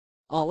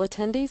All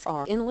attendees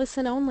are in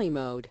listen-only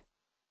mode.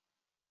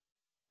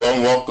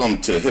 Well,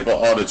 welcome to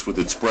HIPAA Audits with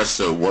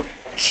Expresso. What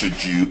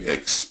should you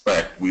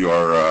expect? We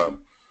are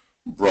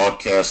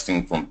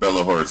broadcasting from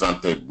Belo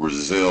Horizonte,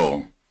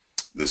 Brazil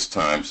this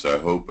time, so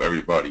I hope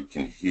everybody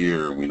can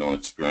hear and we don't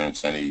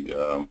experience any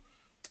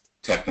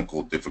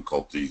technical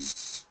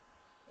difficulties.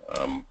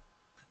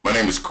 My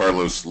name is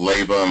Carlos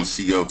Leyva. I'm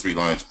CEO of Three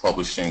Lions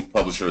Publishing,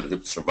 publisher of the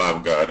HIPAA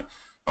Survival Guide.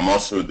 I'm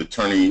also the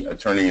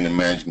attorney and a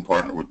managing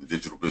partner with the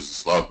Digital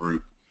Business Law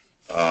Group.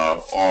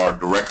 Our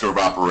director of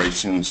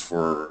operations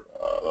for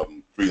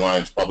Three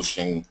Lions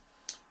Publishing,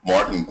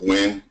 Martin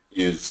Gwynn,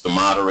 is the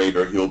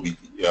moderator. He'll be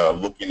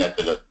looking at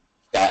the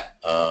chat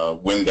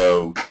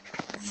window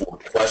for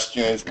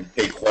questions. We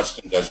take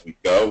questions as we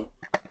go.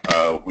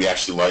 We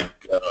actually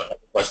like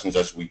questions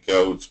as we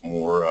go. It's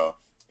more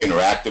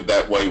interactive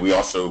that way. We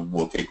also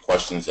will take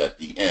questions at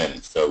the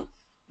end. So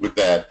with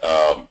that,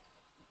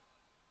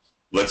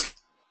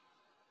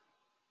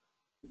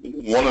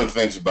 one of the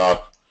things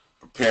about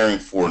preparing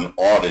for an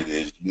audit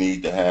is you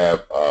need to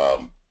have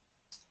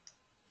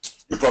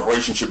your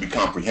preparation should be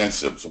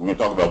comprehensive. So we're going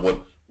to talk about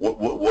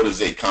what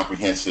is a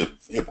comprehensive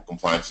HIPAA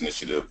compliance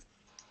initiative.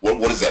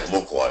 What does that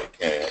look like,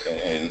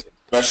 and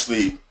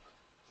especially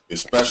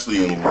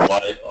in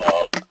light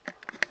of the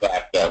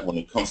fact that when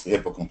it comes to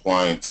HIPAA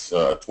compliance,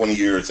 20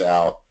 years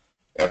out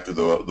after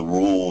the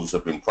rules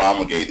have been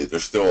promulgated,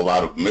 there's still a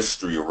lot of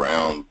mystery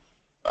around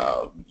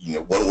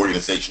what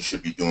organizations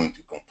should be doing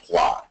to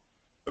comply.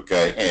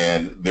 Okay,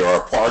 and there are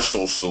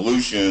partial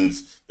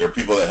solutions. There are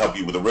people that help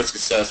you with a risk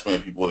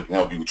assessment, people that can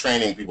help you with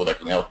training, people that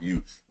can help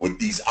you with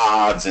these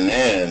odds and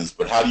ends,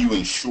 but how do you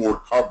ensure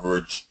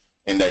coverage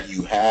and that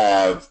you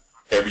have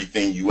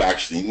everything you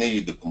actually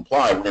need to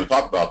comply? We're going to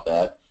talk about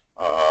that,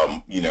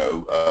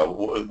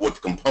 what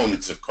the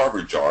components of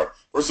coverage are.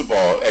 First of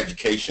all,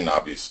 education,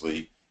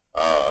 obviously,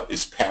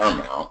 is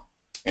paramount,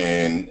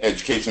 and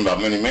education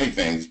about many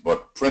things,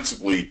 but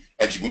principally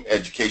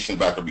education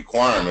about the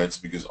requirements,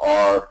 because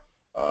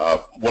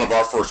one of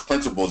our first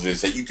principles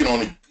is that you can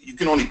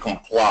only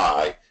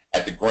comply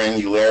at the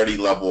granularity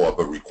level of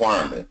a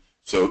requirement.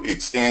 So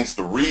it stands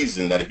to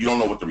reason that if you don't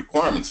know what the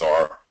requirements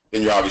are,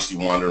 then you're obviously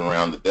wandering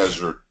around the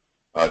desert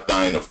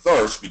dying of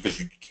thirst,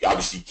 because you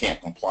obviously can't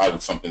comply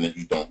with something that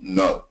you don't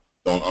know,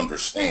 don't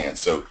understand.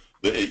 So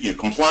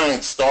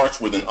compliance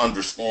starts with an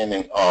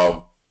understanding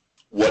of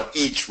what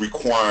each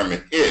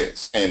requirement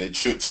is, and it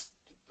should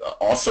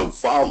also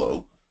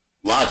follow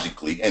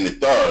logically, and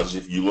it does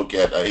if you look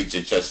at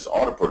HHS's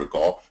audit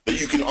protocol, that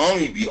you can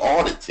only be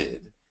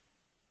audited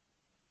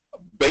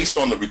based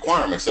on the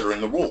requirements that are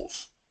in the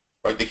rules,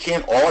 right? They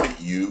can't audit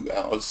you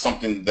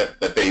something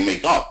that they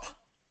make up,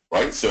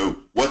 right? So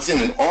what's in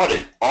an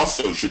audit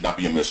also should not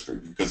be a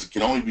mystery, because it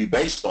can only be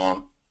based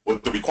on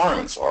what the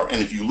requirements are.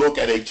 And if you look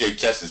at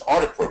HHS's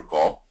audit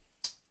protocol,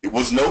 it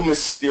was no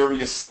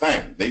mysterious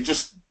thing. They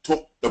just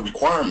took the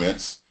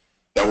requirements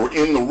that were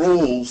in the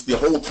rules the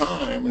whole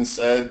time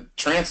and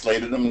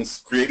translated them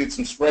and created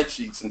some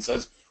spreadsheets and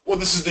says, well,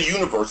 this is the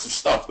universe of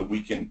stuff that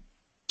we can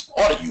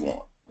audit you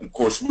on. And of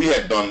course, we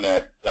had done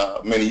that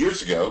many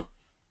years ago,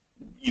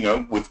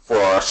 for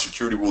our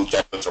security rule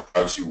checklist, our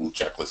privacy rule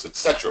checklist,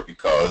 etc.,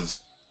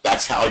 because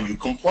that's how you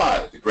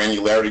comply, the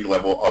granularity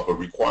level of a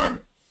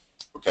requirement.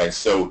 Okay,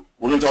 so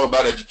we're going to talk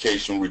about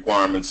education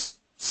requirements,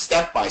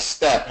 step by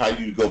step, how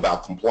you go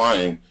about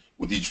complying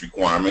with each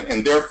requirement,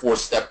 and therefore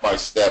step by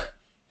step,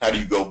 how do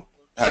you go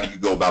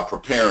about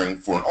preparing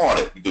for an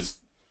audit, because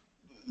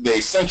they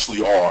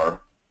essentially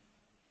are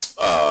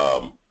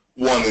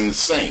one and the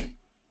same.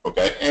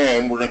 Okay,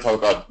 and we're going to talk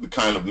about the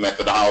kind of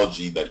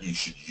methodology that you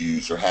should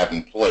use or have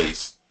in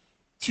place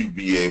to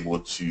be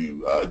able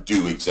to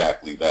do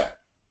exactly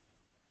that.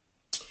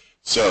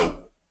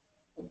 So,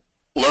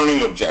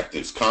 learning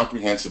objectives,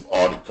 comprehensive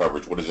audit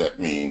coverage. What does that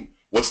mean?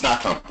 What's not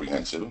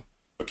comprehensive?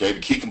 Okay,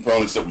 the key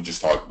components that we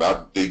just talked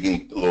about,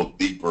 digging a little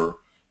deeper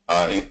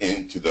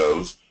into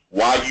those.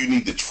 Why you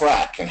need to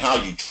track and how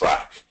you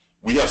track.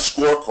 We have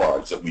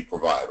scorecards that we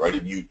provide, right?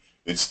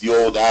 It's the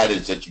old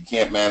adage that you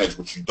can't manage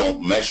what you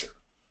don't measure.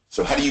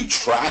 So how do you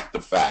track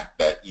the fact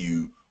that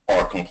you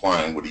are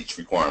complying with each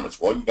requirement?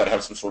 Well, you got to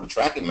have some sort of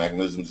tracking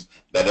mechanisms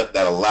that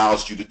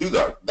allows you to do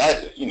that.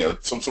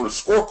 Some sort of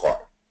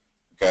scorecard,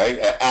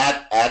 okay,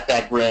 at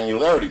that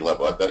granularity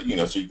level.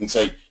 So you can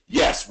say,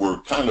 yes,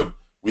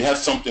 we have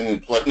something in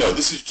place. No,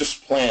 this is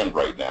just planned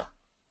right now,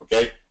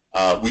 okay.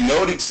 We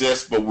know it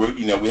exists, but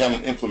we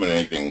haven't implemented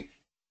anything.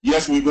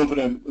 Yes, we've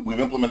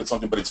implemented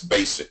something, but it's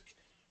basic.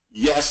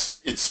 Yes,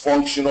 it's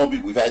functional.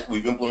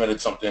 We've implemented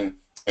something,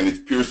 and it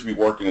appears to be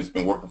working. It's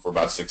been working for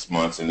about 6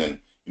 months, and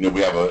then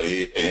we have I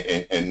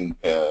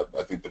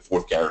think the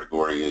fourth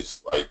category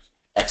is like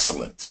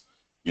excellent.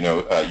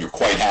 You're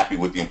quite happy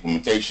with the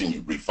implementation.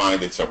 You've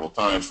refined it several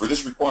times for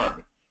this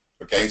requirement.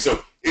 Okay,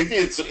 so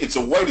it's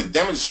a way to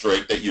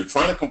demonstrate that you're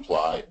trying to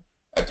comply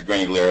at the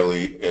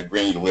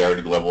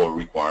granularity level of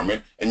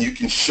requirement, and you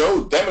can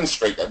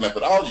demonstrate that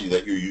methodology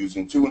that you're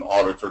using to an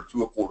auditor,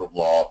 to a court of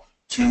law,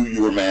 to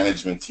your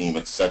management team,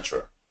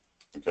 etc.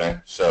 Okay,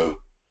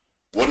 so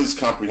what is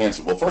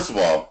comprehensive? Well, first of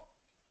all,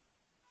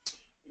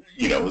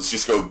 let's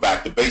just go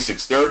back to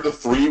basics. There are the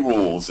three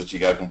rules that you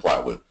got to comply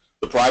with: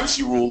 the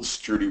privacy rule, the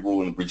security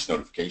rule, and the breach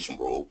notification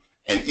rule.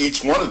 And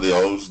each one of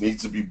those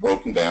needs to be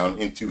broken down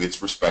into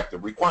its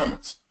respective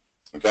requirements.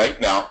 Okay.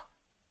 Now,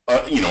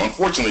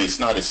 unfortunately, it's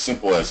not as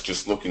simple as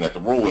just looking at the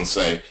rule and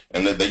saying,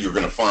 and that you're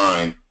going to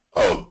find,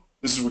 oh,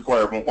 this is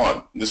requirement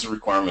 1, this is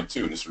requirement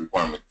 2, this is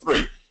requirement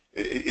 3.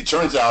 It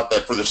turns out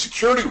that for the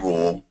security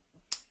rule,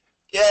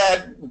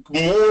 yeah,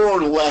 more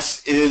or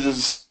less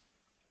is,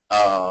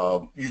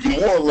 you can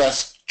more or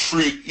less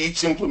treat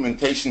each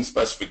implementation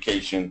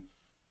specification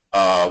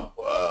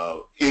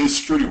in the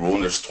security rule,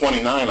 and there's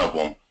 29 of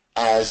them,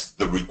 as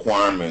the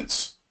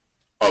requirements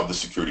of the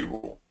security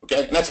rule.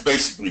 Okay, and that's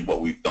basically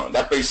what we've done.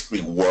 That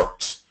basically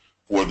works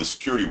for the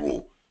security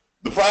rule.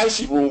 The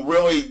privacy rule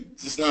really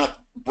does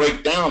not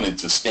break down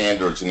into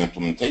standards and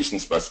implementation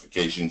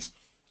specifications.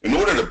 In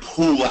order to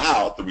pull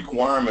out the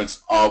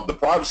requirements of the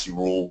privacy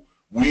rule,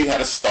 we had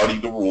to study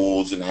the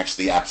rules and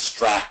actually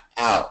abstract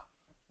out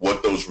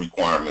what those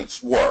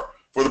requirements were.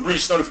 For the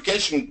breach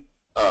notification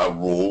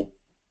rule,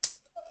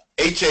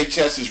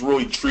 HHS has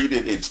really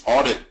treated its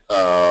audit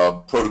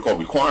protocol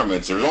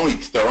requirements. There are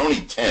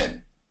only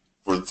 10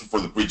 for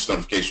the breach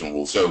notification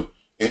rule. So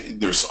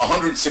there's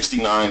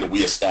 169 that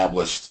we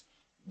established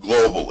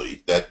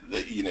globally that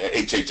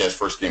HHS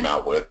first came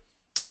out with.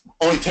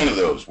 Only 10 of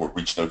those were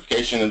breach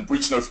notification, and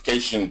breach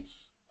notification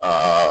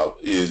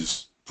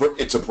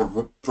it's a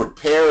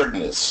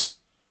preparedness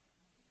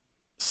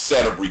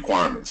set of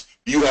requirements.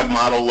 You have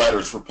model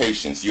letters for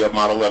patients. You have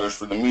model letters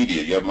for the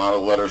media. You have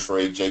model letters for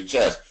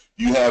HHS.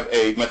 You have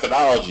a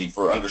methodology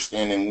for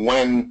understanding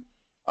when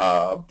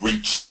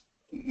breach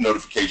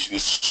notification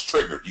is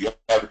triggered. You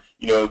have,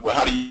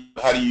 how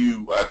do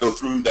you go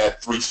through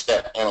that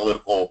 3-step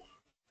analytical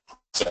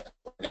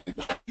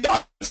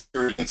process,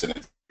 security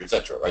incident,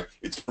 etc. Right?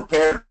 It's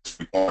preparedness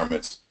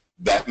requirements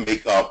that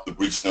make up the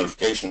breach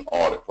notification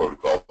audit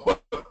protocol.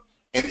 But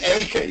in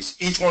any case,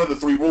 each one of the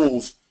 3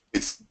 rules,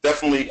 it's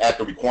definitely at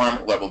the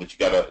requirement level that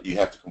you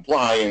have to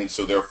comply, and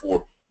so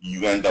therefore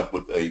you end up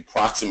with a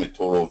approximate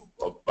total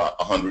of about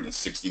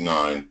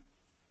 169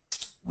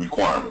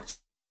 requirements.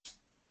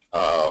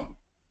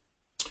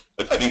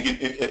 I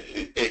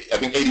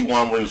think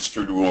 81 were in the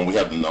security rule, and we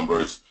have the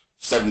numbers.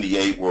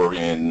 78 were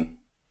in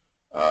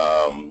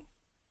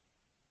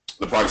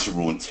the privacy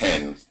rule, and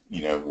 10,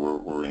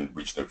 were in the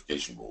breach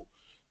notification rule.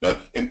 Now,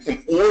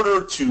 in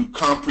order to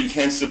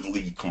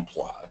comprehensively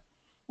comply,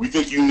 we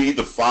think you need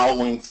the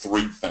following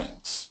 3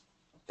 things.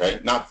 Okay,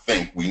 not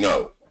think, we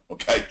know.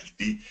 Okay,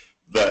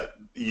 that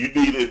you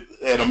need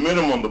at a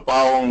minimum the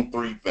following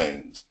 3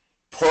 things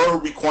per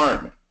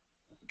requirement.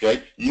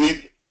 Okay, you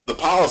need the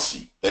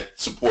policy that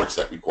supports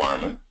that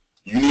requirement.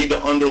 You need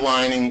the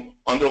underlining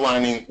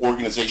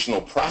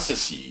organizational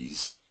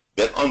processes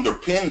that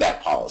underpin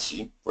that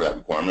policy for that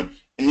requirement,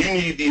 and you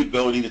need the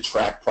ability to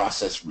track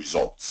process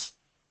results.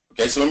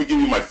 Okay, so let me give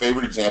you my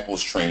favorite example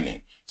is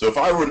training. So if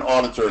I were an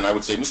auditor and I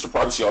would say, Mr.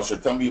 Privacy Officer,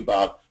 tell me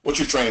about what's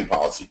your training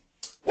policy?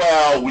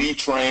 Well, we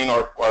train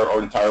our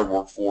entire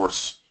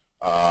workforce.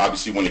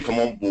 Obviously, when they come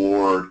on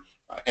board,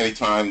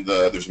 anytime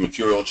there's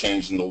material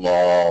change in the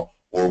law,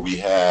 or we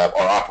have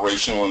our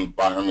operational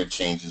environment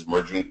changes, we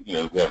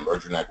have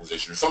merger and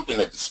acquisition, or something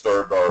that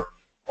disturbed our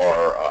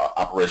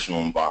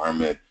operational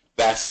environment,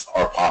 that's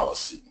our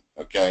policy,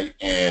 okay?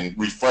 And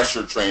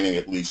refresher training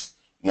at least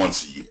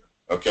once a year,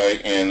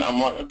 okay? And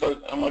I'm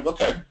like,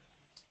 okay,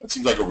 that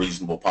seems like a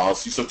reasonable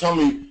policy. So tell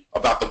me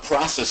about the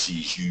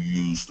processes you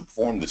use to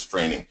perform this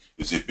training.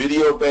 Is it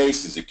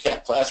video-based? Is it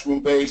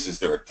classroom-based? Is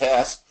there a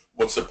task?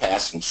 What's the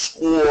passing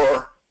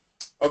score?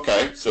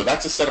 Okay, so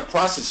that's a set of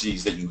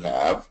processes that you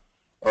have,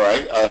 all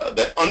right,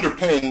 that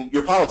underpin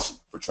your policy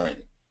for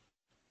training.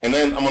 And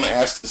then I'm going to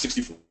ask the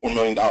 $64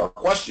 million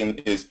question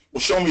is,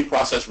 well, show me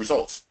process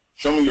results.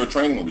 Show me your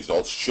training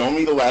results. Show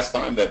me the last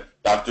time that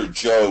Dr.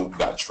 Joe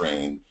got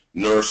trained,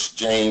 Nurse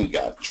Jane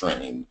got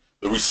trained,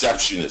 the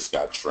receptionist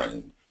got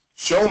trained.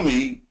 Show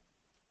me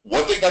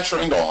what they got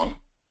trained on,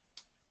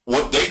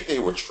 what date they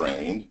were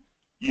trained,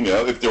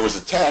 if there was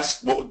a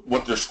test,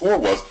 what their score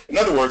was. In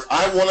other words,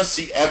 I want to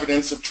see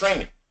evidence of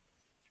training.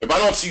 If I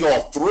don't see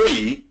all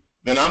 3,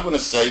 then I'm going to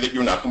say that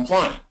you're not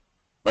compliant.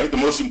 Right? The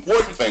most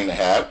important thing to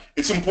have,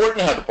 it's important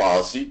to have the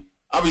policy.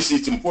 Obviously,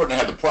 it's important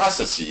to have the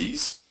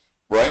processes,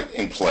 right,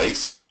 in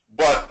place,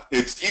 but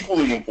it's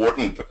equally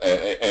important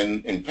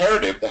and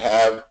imperative to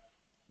have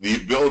the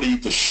ability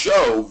to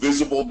show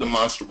visible,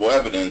 demonstrable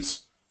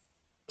evidence,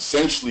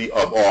 essentially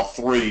of all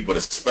 3, but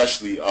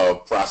especially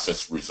of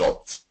process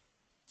results.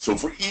 So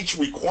for each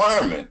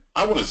requirement,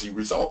 I want to see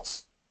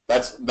results.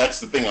 That's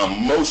the thing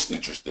I'm most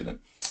interested in.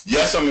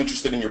 Yes, I'm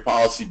interested in your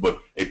policy, but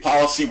a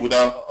policy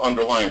without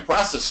underlying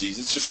processes,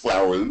 it's just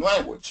flowery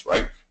language,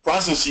 right?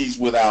 Processes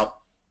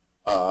without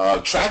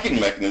tracking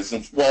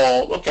mechanisms,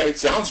 well, okay, it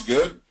sounds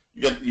good.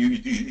 You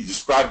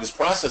describe this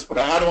process, but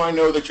how do I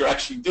know that you're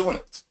actually doing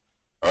it?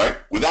 All right?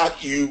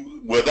 Without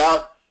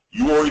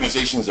your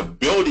organization's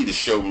ability to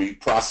show me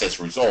process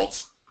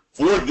results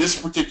for this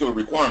particular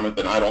requirement,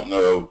 then I don't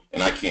know,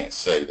 and I can't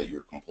say that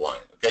you're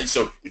compliant. Okay,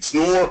 so it's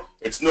no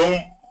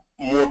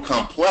more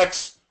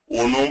complex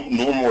or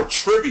no more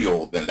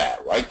trivial than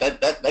that, right?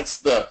 That's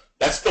the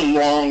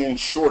long and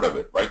short of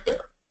it right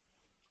there.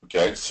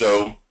 Okay,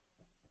 so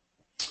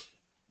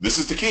this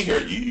is the key here.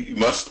 You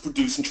must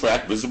produce and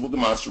track visible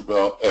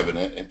demonstrable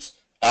evidence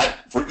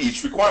for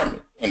each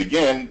requirement. And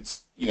again,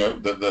 it's, you know,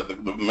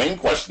 the main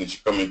question that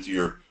should come into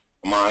your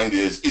mind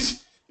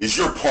is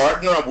your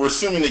partner, we're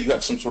assuming that you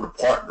have some sort of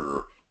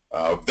partner,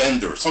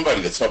 vendor,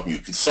 somebody that's helping you,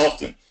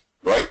 consultant,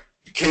 right?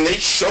 Can they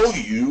show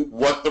you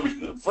what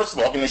first of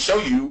all, can they show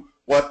you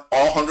what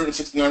all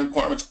 169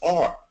 requirements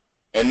are?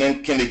 And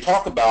then can they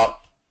talk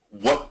about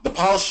what the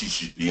policy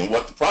should be and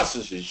what the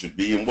processes should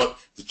be and what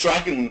the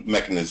tracking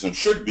mechanism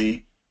should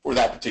be for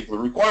that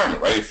particular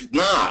requirement, right? If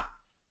not,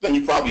 then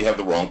you probably have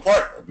the wrong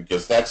partner,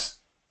 because that's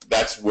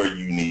where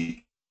you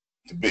need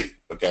to be,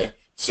 okay?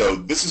 So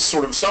this is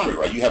sort of a summary,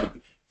 right?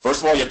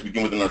 First of all, you have to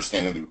begin with an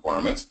understanding of the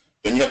requirements.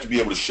 Then you have to be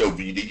able to show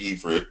VDE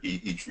for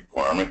each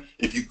requirement.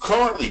 If you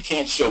currently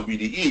can't show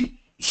VDE,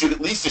 you should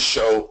at least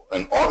show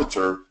an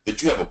auditor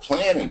that you have a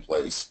plan in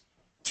place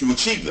to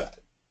achieve that,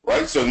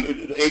 right? So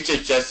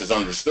HHS has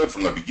understood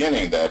from the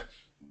beginning that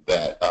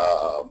the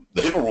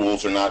HIPAA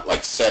rules are not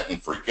like set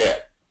and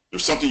forget.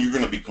 There's something you're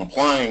going to be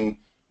complying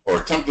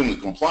or attempting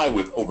to comply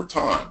with over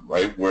time,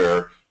 right?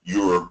 Where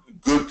your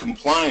good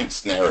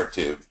compliance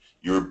narrative,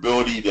 your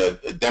ability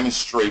to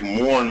demonstrate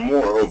more and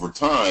more over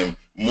time,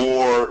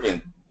 more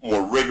and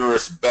more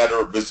rigorous,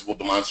 better, visible,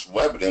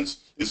 demonstrable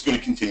evidence is going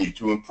to continue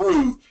to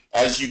improve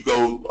as you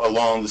go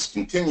along this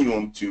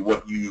continuum to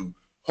what you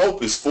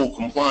hope is full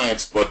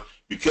compliance. But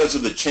because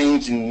of the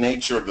changing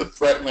nature of the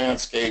threat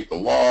landscape, the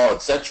law,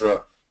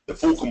 etc., the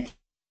full compliance.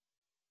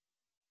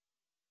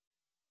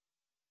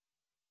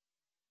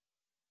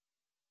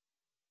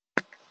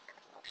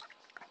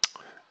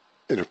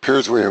 It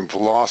appears we have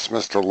lost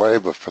Mr. Lay,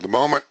 but for the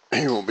moment,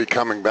 he will be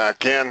coming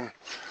back in.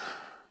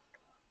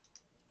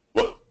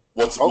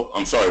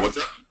 I'm sorry, what's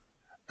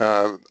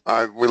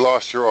that? We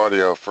lost your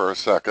audio for a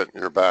second.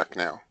 You're back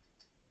now.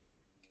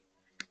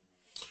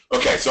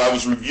 Okay, so I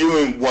was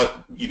reviewing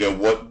what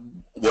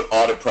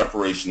audit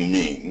preparation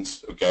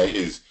means. Okay,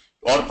 is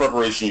audit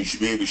preparation, you should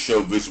be able to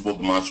show visible,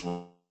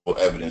 demonstrable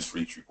evidence for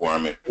each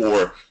requirement,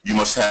 or you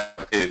must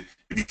have it.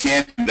 If you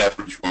can't do that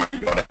for each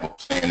requirement, you ought to have a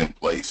plan in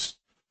place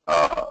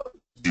to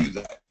do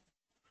that.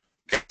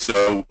 Okay,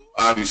 so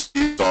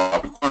obviously it's all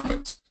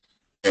requirements.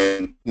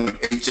 And when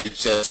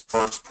HHS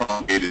first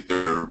promulgated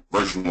their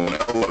version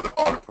 1L of the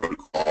audit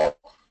protocol,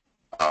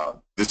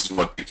 this is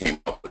what they came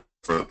up with.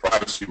 For the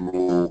privacy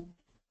rule,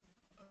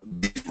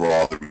 these were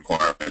all the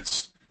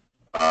requirements.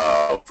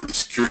 For the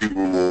security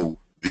rule,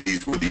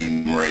 these were the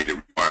enumerated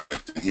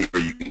requirements. And here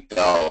you can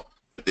tell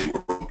that they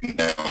were broken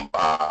down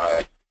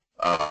by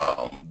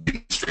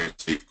administrative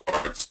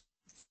safeguards,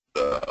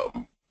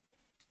 the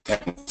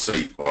technical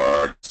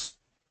safeguards,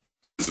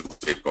 physical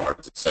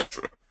safeguards,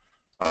 etc.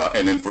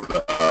 And then for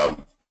the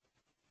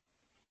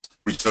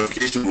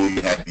recertification rule,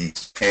 you had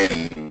these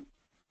 10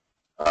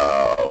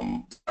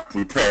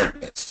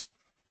 preparedness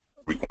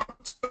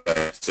requirements.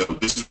 Okay? So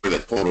this is where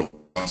that total of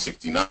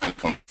 169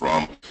 comes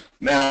from.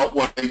 Now,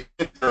 when they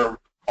did their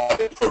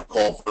audit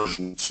protocol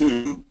version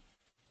 2,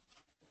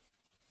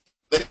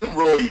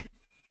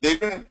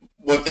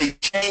 what they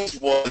changed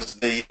was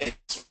they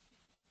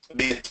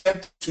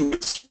attempted to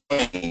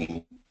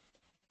explain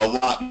a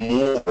lot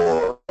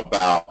more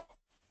about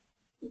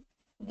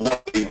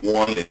what they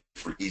wanted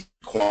for each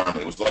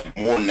requirement. It was like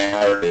more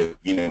narrative,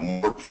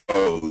 more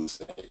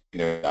prose.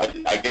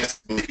 I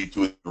guess maybe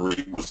to a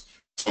degree it was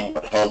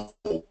somewhat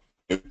helpful.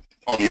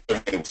 On the other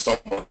hand, it was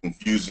somewhat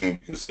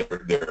confusing because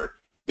their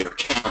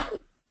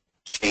count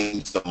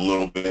changed a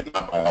little bit,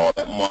 not by all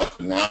that much.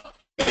 But now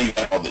you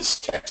have all this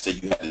text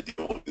that you had to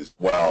deal with as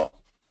well.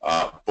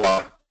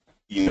 But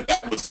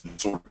that was the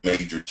sort of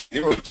major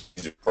change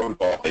in the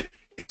protocol. It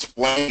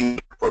explained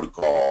the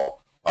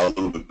protocol a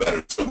little bit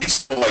better. So we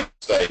still like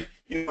to say,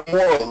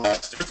 more or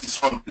less, there's these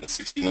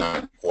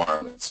 169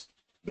 requirements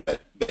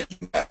that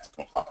you have to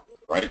comply with,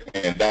 right?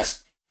 And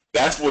that's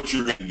what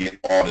you're going to get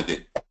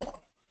audited on.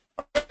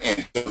 Right?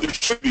 And so there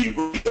should be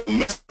really a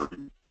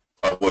mystery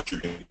of what you're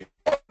going to get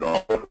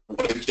audited on.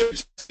 What the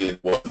judge did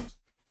was,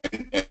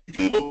 and you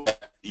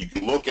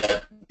can look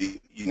at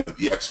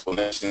the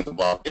explanations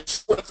about it.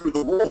 Just went through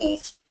the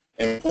rules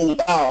and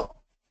pulled out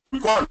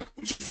requirements,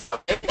 which is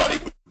what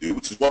anybody would do,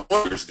 which is what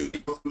lawyers do. They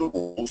go through the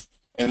rules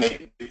and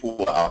they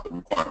pull out the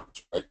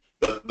requirements, right?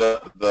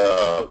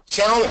 The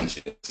challenge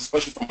is,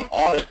 especially from an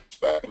audit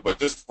perspective, but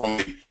just from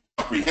a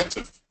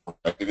comprehensive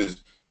perspective,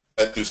 is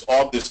that there's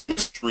all this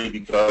mystery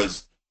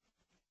because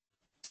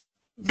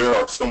there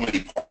are so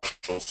many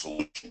partial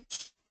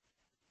solutions,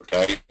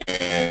 okay?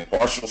 And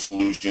partial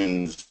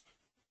solutions,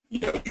 you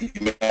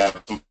may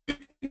have some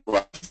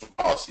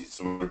policies,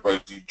 some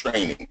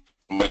training,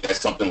 somebody has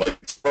something like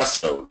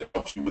Expresso that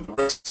helps you with the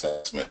risk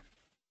assessment,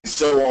 and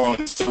so on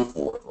and so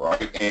forth,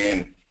 right?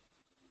 And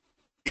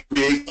it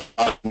creates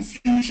a lot of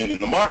confusion in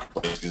the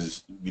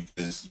marketplaces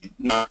because you're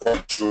not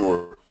quite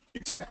sure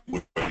exactly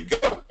which way to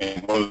go.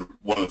 And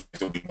one of the things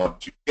that we want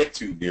to get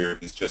to here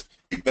is just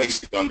a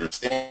basic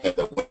understanding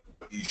that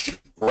you should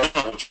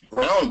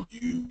ground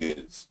you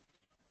is,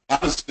 how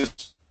does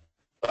this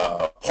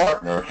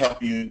partner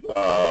help you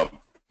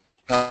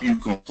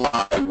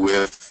comply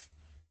with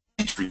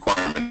each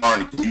requirement?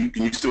 Arnie,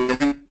 can you still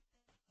hear me?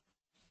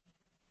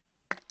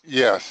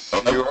 Yes,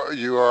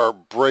 you are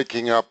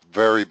breaking up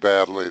very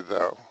badly,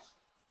 though.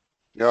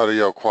 The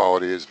audio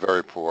quality is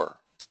very poor.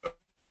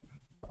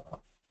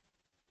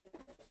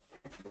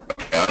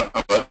 Yeah,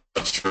 I'm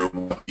not sure.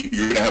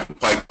 You're going to have to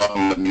pipe up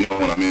and let me know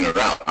when I'm in or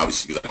out,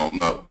 obviously, because I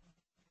don't know.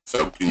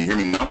 So can you hear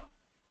me now?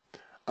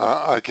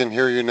 I can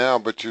hear you now,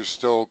 but you're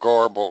still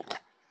garbled.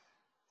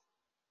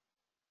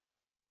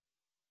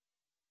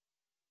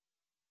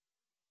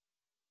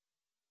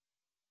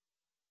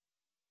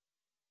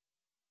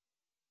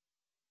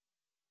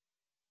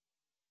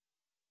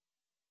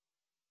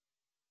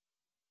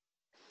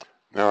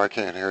 No, I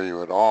can't hear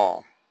you at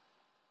all.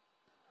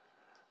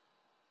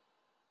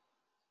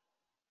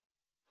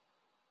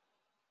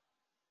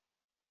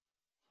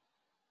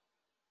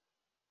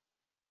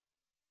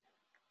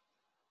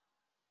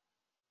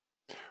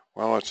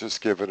 Well, let's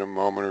just give it a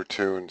moment or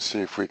two and see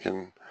if we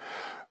can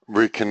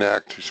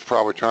reconnect. He's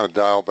probably trying to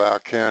dial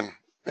back in.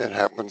 It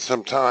happens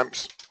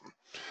sometimes,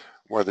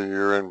 whether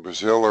you're in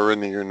Brazil or in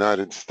the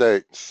United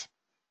States.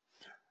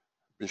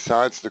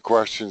 Besides the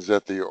questions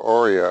that the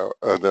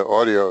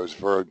audio is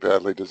very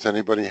badly, does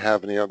anybody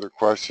have any other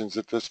questions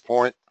at this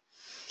point?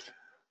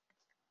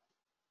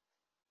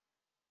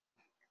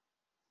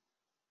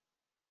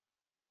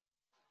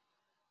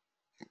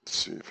 Let's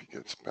see if he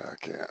gets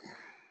back in.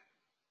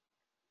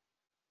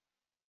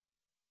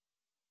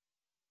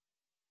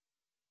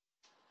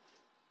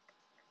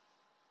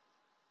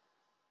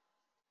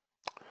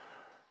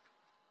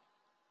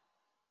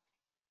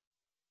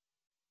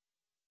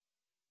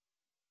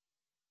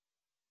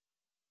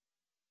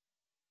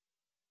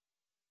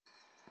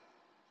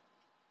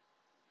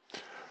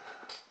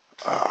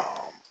 Oh.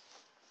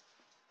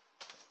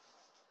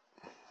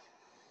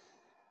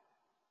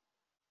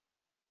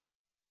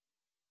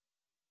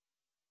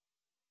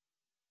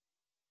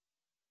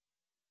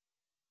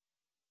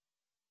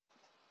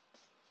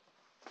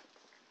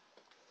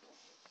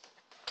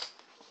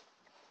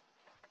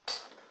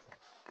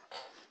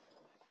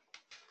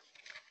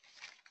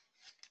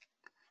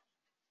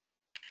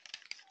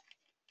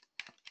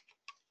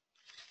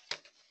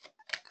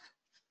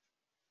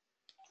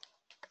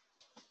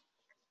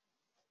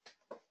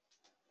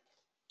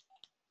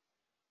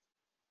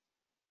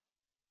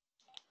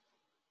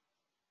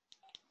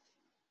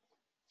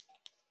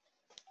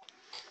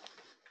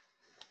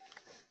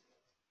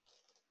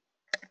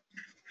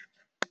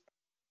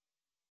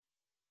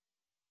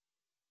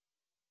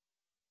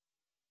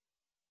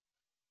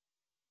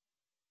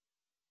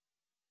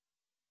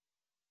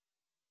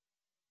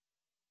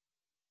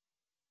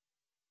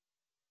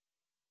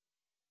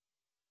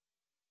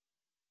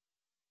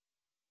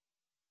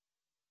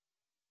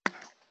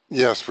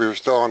 Yes, we were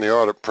still on the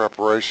audit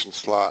preparation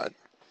slide.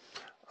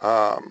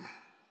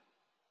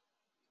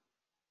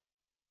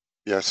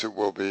 Yes, it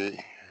will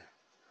be.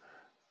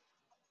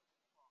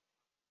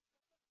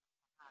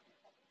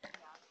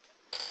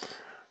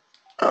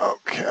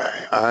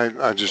 Okay,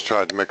 I just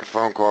tried to make a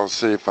phone call to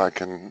see if I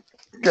can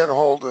get a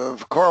hold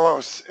of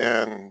Carlos,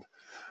 and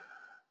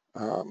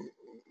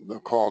the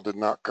call did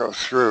not go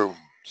through,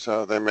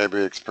 so they may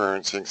be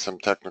experiencing some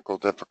technical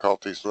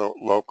difficulties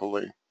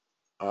locally.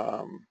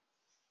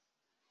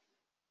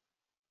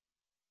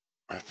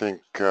 I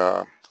think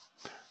we'll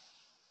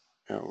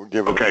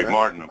give it. Okay,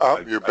 Martin.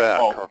 You're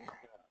back.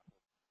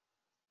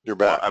 You're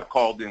back. I've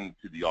called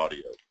into the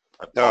audio.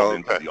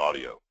 Into the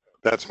audio.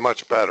 That's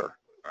much better.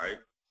 All right.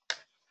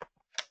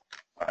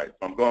 All right.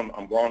 So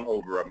I'm going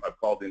over. I've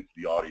called into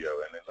the audio,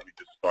 and then let me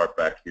just start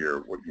back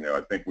here.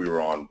 I think we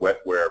were on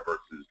wetware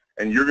versus,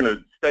 and you're going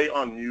to stay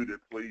unmuted,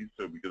 please.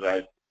 So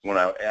because when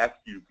I ask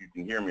you if you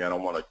can hear me, I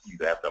don't want you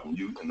to have to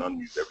mute and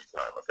unmute every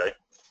time. Okay.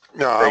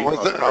 No,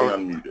 stay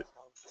unmuted.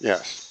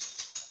 Yes.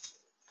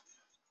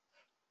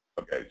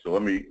 Okay. So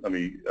let me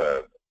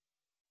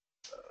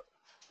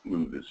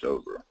move this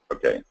over.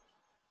 Okay.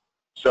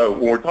 So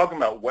when we're talking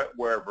about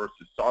wetware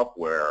versus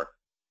software,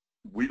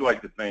 we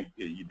like to think,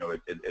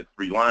 at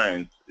 3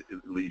 lines,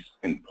 at least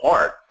in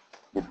part,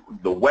 the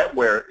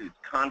wetware is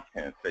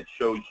content that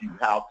shows you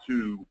how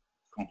to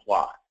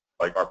comply,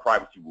 like our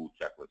privacy rule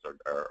checklist,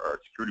 our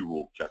security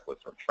rule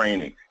checklist, our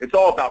training. It's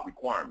all about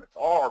requirements.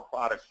 All our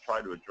products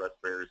try to address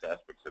various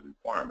aspects of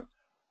requirements.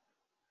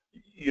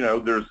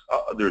 There's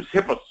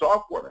HIPAA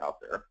software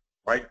out there,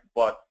 right?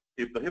 But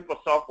if the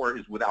HIPAA software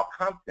is without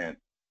content,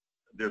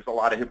 there's a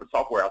lot of HIPAA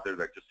software out there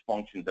that just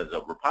functions as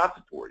a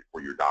repository for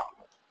your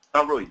documents. It's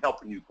not really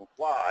helping you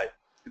comply.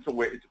 It's a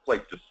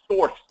place to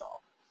store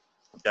stuff.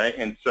 Okay,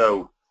 and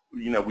so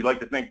we like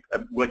to make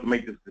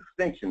this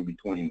distinction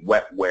between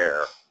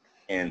wetware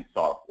and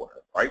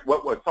software, right?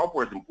 What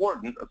software is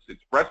important.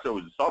 Expresso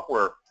is a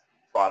software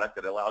product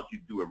that allows you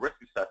to do a risk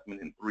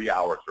assessment in 3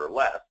 hours or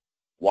less.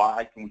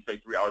 Why can we say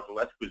 3 hours or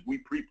less? Because we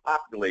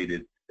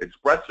pre-populated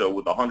Expresso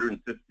with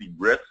 150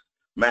 risks,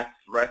 max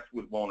threats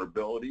with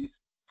vulnerabilities,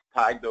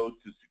 tied those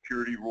to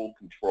security rule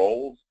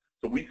controls,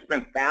 So we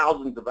spent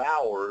thousands of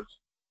hours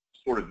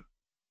sort of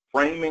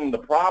framing the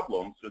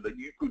problem so that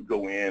you could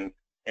go in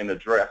and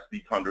address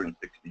these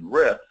 160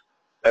 risks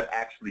that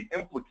actually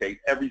implicate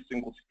every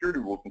single security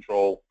rule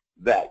control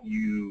that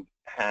you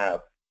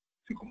have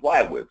to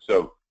comply with.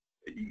 So,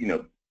 you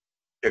know,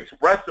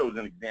 Expresso is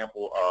an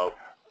example of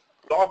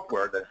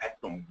software that has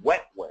some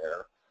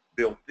wetware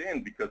built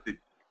in because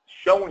it's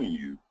showing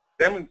you,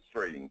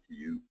 demonstrating to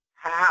you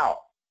how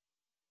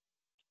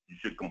you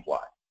should comply.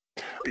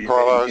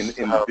 Carlos,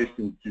 in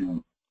addition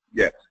to,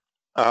 yes.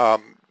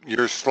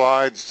 Your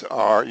slides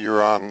are,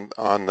 you're on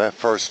that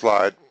first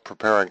slide,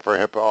 preparing for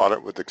HIPAA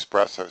audit with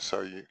Expresso,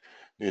 so you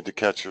need to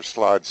catch your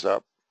slides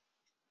up.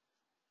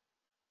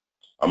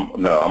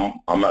 No,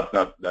 I'm not,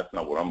 that's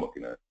not what I'm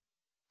looking at.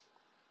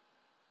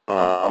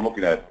 I'm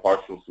looking at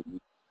partial solution.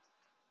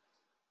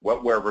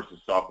 Wetware versus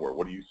software.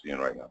 What are you seeing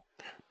right now?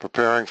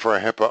 Preparing for a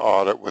HIPAA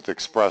audit with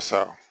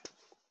Expresso.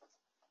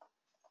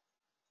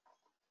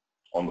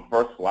 On the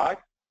first slide?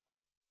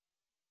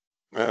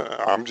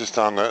 I'm just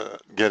on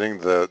getting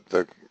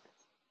the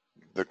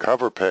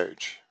cover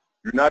page.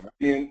 You're not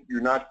seeing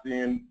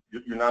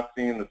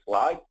the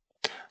slide?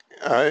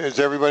 Is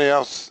everybody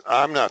else?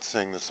 I'm not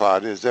seeing the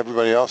slide. Is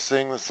everybody else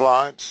seeing the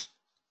slides?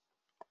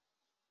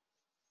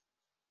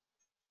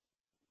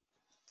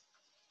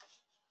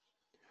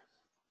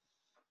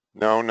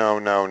 No.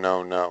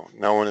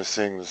 No one is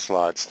seeing the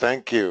slides.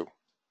 Thank you.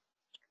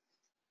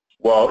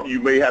 Well, you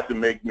may have to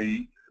make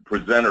me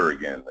presenter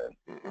again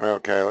then.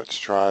 Okay, let's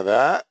try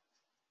that.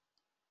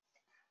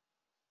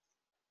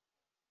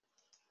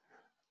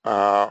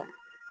 Well,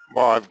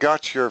 I've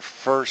got your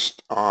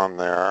first on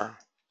there.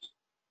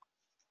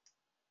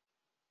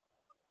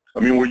 I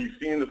mean, were you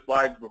seeing the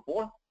slides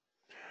before?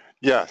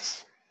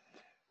 Yes.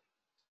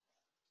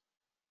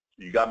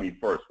 You got me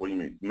first. What do you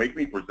mean? Make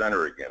me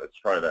presenter again. Let's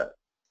try that.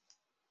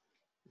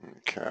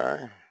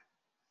 Okay.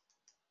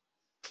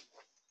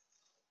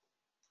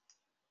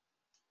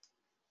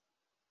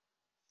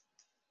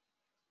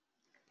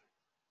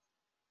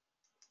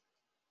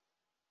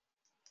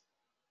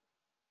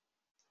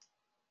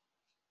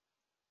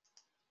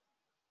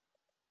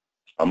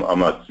 I'm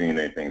not seeing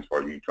anything as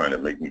far as you trying to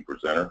make me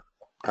presenter.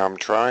 I'm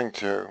trying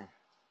to.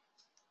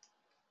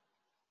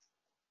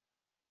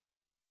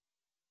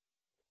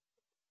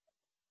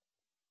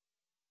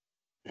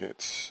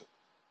 It's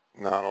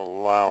not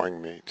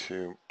allowing me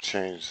to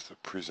change the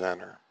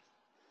presenter.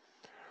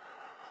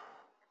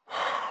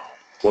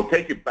 Well,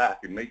 take it back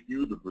and make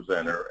you the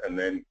presenter, and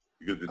then,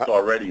 because it's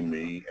already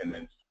me, and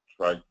then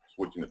try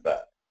switching it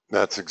back.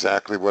 That's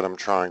exactly what I'm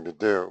trying to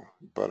do,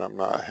 but I'm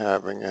not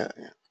having it.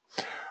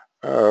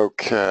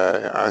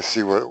 Okay, I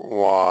see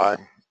why.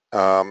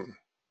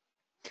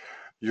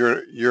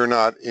 You're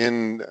not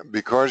in,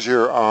 because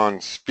you're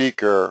on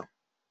speaker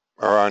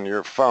or on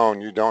your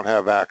phone, you don't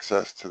have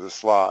access to the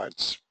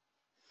slides.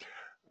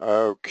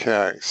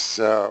 Okay,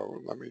 so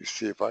let me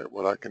see if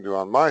what I can do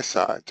on my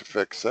side to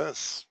fix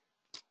this.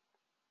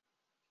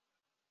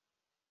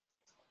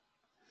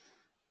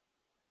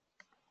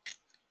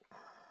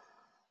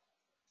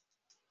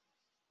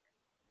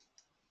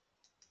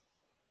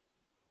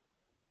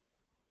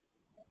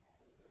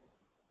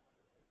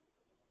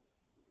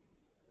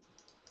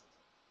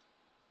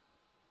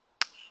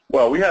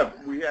 Well, I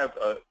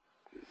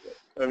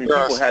mean,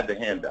 people had the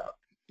handout.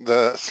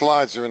 The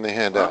slides are in the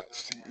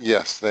handouts. Huh?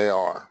 Yes, they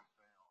are.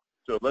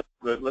 So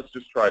let's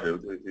just try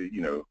to,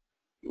 you know,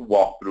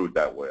 walk through it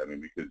that way. I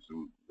mean, because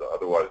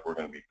otherwise we're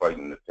going to be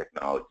fighting the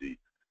technology.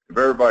 If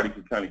everybody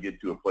could kind of get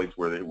to a place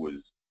where it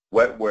was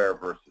wetware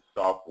versus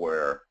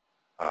software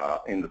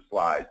in the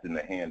slides, in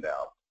the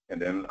handout,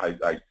 and then I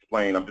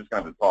explain, I'm just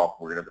going to talk,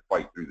 we're going to have to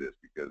fight through this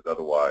because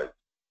otherwise,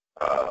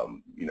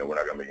 you know, we're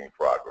not going to make any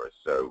progress.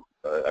 So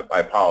I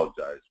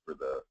apologize for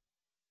the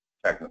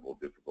technical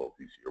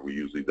difficulties here. We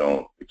usually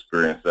don't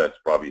experience that. It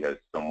probably has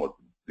somewhat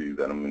to do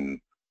that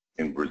I'm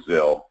in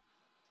Brazil.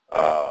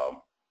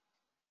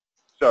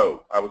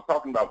 So I was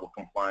talking about what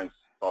compliance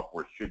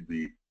software should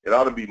be. It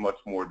ought to be much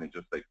more than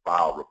just a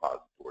file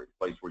repository,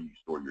 a place where you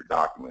store your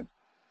documents.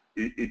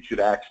 It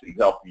should actually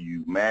help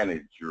you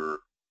manage your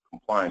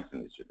compliance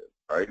initiative,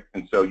 right?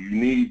 And so you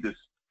need this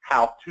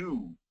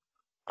how-to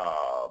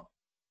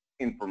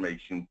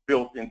information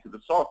built into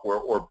the software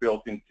or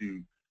built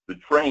into the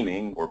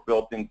training or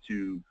built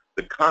into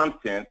the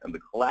content and the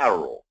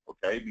collateral,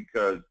 okay?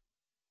 Because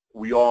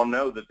we all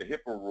know that the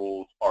HIPAA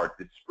rules are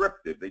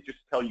descriptive. They just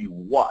tell you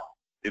what.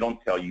 They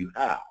don't tell you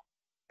how.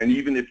 And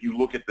even if you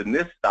look at the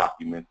NIST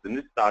documents,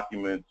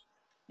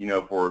 you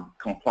know, for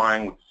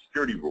complying with the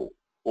security rule,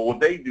 well, what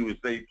they do is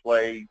they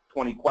play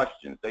 20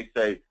 questions. They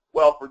say,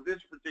 well, for this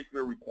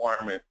particular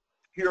requirement,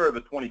 here are the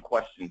 20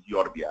 questions you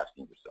ought to be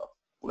asking yourself.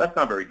 Well, that's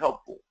not very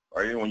helpful,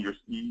 right? When you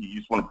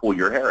just want to pull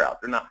your hair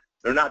out.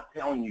 They're not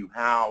telling you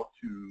how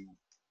to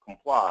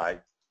comply,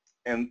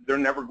 and they're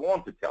never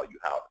going to tell you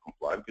how to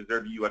comply because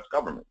they're the U.S.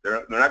 government.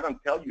 They're not going to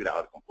tell you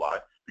how to comply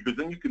because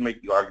then you can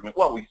make the argument,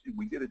 well,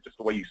 we did it just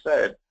the way you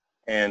said,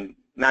 and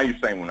now you're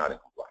saying we're not in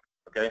compliance,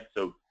 okay?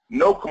 So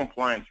no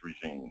compliance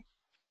regime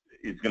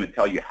is going to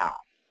tell you how.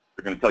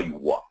 They're going to tell you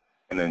what.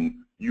 and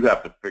then you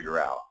have to figure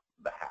out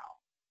the how.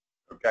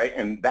 Okay,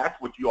 and that's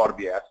what you ought to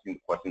be asking the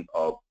questions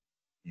of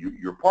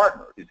your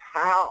partner, is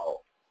how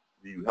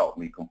do you help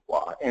me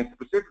comply? And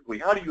specifically,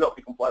 how do you help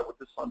me comply with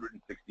this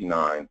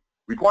 169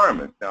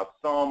 requirements? Now,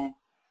 some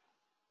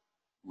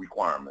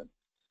requirements,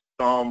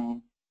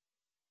 some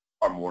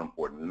are more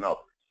important than others,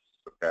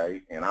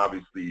 okay? And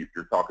obviously, if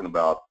you're talking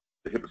about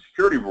the HIPAA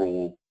security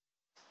rule,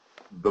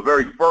 the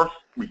very first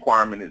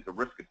requirement is a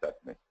risk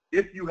assessment.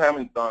 If you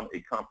haven't done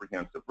a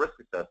comprehensive risk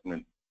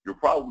assessment, you're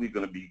probably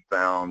going to be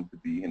found to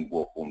be in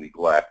willful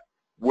neglect,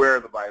 where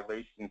the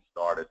violations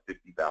start at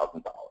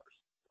 $50,000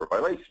 per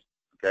violation,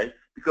 okay?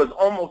 Because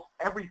almost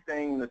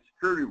everything in the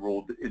security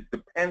rule is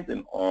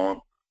dependent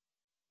on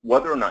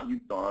whether or not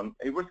you've done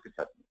a risk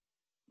assessment,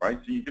 right?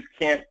 So you just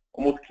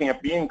almost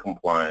can't be in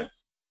compliance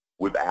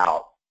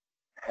without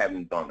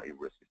having done a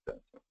risk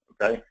assessment,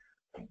 okay?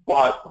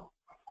 But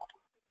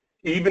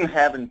even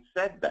having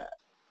said that,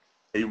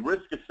 a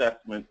risk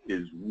assessment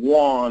is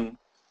one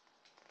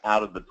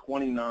out of the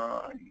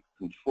 29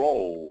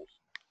 controls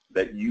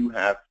that you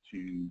have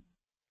to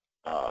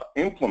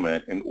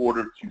implement in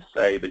order to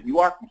say that you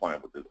are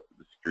compliant with the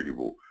security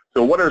rule.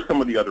 So what are some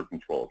of the other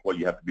controls? Well,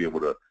 you have to be able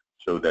to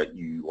show that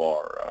you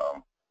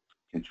are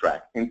can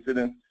track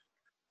incidents,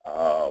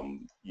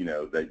 you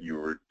know, that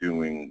you're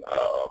doing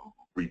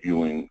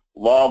reviewing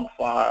log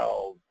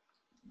files,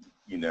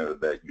 you know,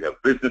 that you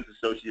have business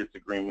associates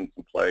agreements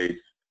in place,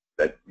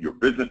 that your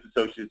business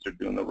associates are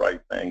doing the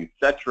right thing, et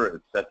cetera,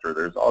 et cetera.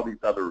 There's all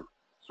these other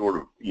sort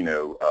of, you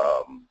know,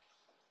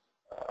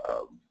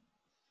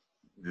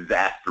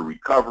 disaster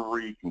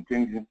recovery,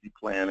 contingency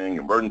planning,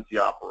 emergency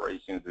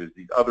operations. There's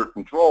these other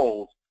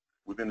controls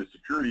within the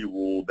security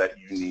rule that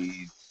you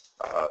need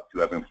to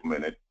have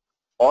implemented.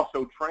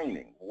 Also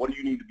training. What do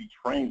you need to be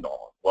trained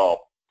on?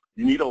 Well,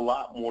 you need a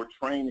lot more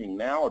training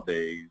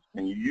nowadays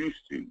than you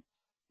used to.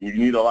 You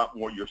need a lot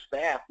more, your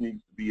staff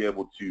needs to be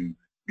able to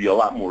be a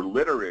lot more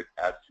literate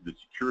as to the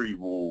security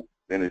rule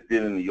than it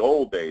did in the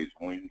old days,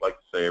 when we like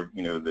to say,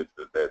 you know, that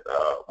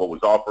what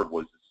was offered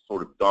was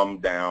sort of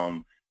dumbed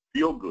down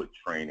feel-good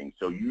training.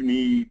 So you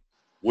need,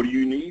 what do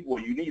you need?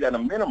 Well, you need at a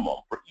minimum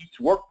for each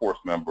workforce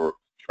member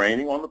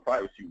training on the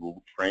privacy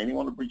rule, training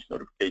on the breach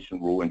notification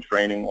rule, and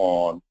training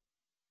on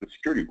the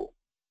security rule.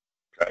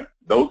 Okay,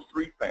 those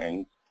three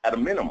things at a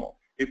minimum.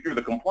 If you're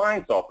the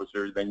compliance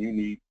officer, then you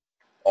need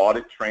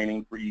audit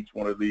training for each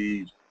one of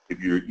these.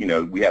 If you're, you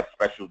know, we have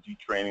specialty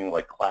training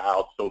like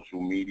cloud, social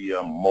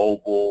media,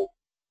 mobile.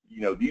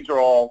 You know, these are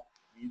all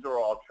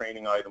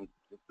training items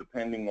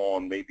depending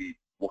on maybe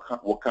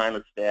what kind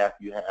of staff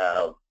you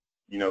have,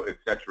 you know, et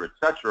cetera, et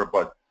cetera.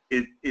 But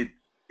it's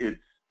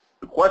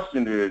the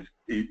question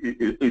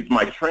is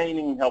my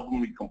training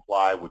helping me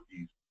comply with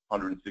these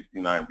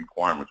 169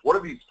 requirements? What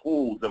are these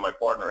tools that my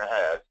partner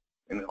has,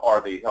 and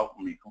are they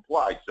helping me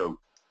comply? So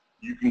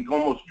you can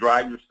almost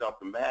drive yourself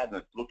to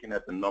madness looking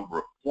at the number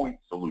of point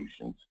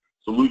solutions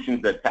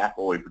that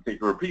tackle a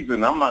particular piece.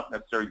 And I'm not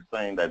necessarily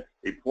saying that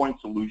a point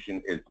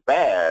solution is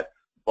bad,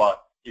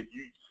 but if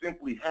you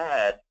simply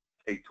had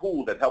a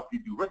tool that helped you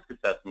do risk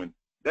assessment,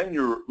 then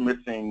you're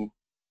missing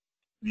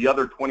the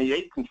other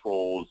 28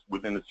 controls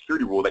within the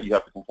security rule that you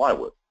have to comply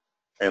with.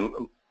 And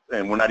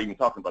we're not even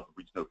talking about the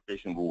breach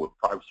notification rule or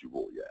the privacy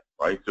rule yet,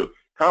 right? So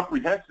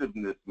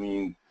comprehensiveness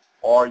means,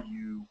 are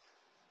you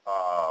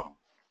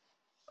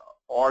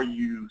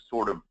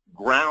sort of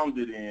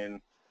grounded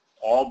in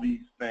all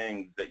these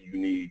things that you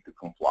need to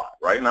comply,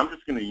 right? And I'm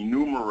just going to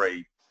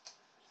enumerate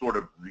sort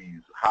of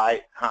these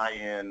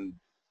high-end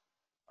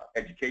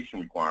education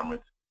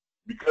requirements,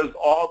 because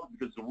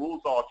the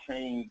rules all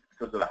changed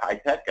because of the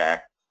HITECH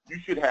Act. You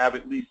should have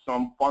at least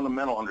some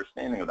fundamental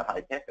understanding of the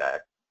HITECH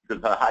Act,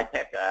 because the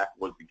HITECH Act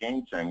was the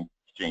game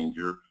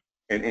changer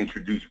and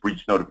introduced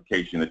breach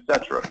notification, et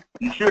cetera.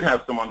 You should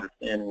have some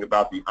understanding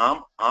about the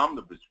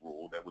omnibus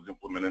rule that was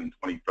implemented in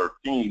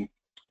 2013,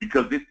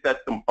 because it set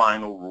some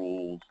final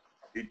rules.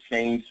 It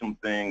changed some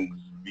things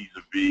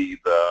vis-a-vis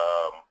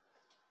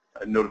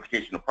the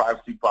notification of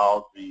privacy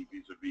policy,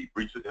 vis-a-vis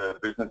breach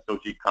business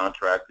associate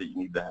contracts that you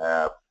need to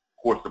have.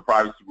 Of course, the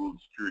privacy rule, the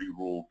security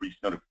rule, breach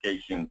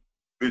notification,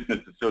 business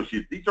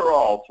associates. These are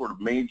all sort of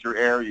major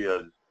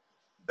areas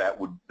that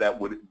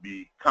would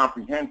be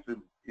comprehensive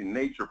in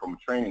nature from a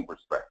training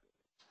perspective,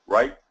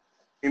 right?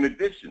 In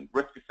addition,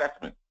 risk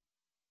assessment,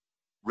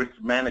 risk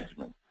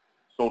management,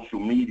 social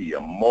media,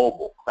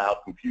 mobile, cloud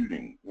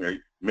computing, right?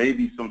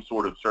 Maybe some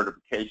sort of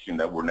certification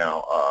that we're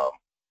now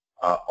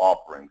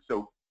offering.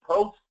 So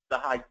post the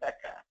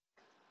HITECH Act,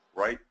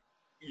 right?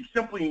 You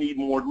simply need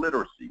more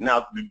literacy.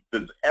 Now,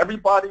 does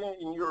everybody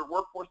in your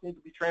workforce need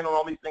to be trained on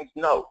all these things?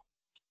 No.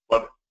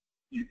 But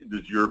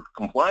does your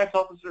compliance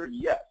officer?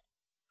 Yes.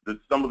 Does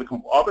some of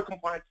the other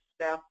compliance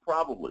staff?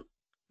 Probably.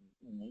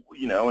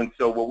 You know, and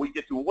so when we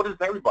get to, what does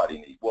everybody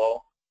need?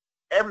 Well,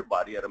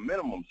 everybody at a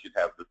minimum should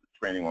have the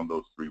training on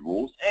those three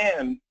rules,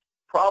 and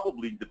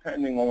probably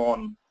depending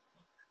on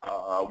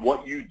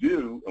what you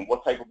do and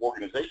what type of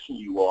organization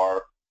you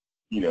are,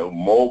 you know,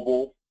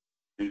 mobile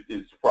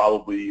is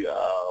probably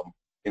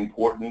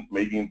important,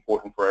 maybe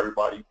important for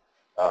everybody.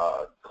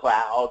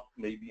 Cloud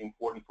may be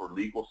important for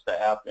legal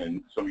staff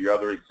and some of your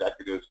other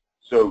executives.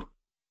 So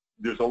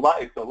there's a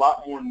lot, it's a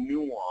lot more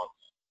nuanced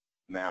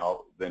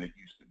now than it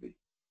used to be.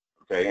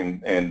 Okay,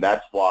 and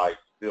that's why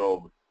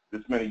still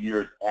this many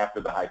years after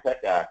the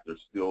HIPAA Act,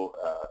 there's still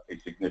a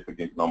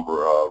significant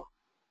number of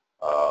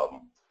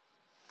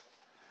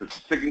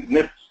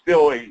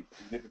still a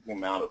significant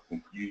amount of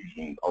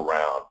confusion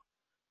around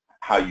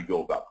how you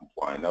go about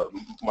complying. Now,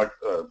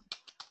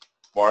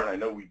 Martin, I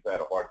know we've had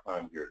a hard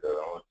time here. I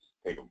want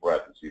to take a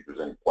breath and see if there's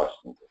any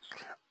questions.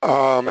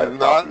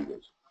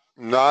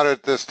 Not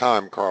at this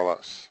time,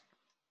 Carlos.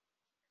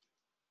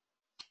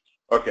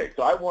 Okay,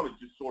 so I want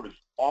to just sort of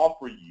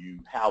offer you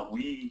how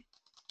we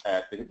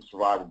at the HIPAA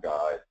Survival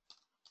Guide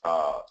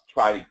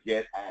try to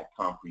get at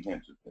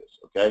comprehensiveness,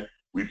 okay?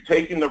 We've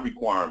taken the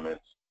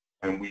requirements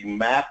and we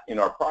map in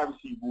our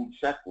privacy rule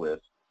checklist,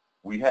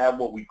 we have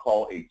what we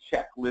call a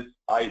checklist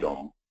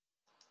item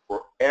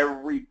for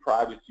every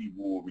privacy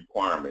rule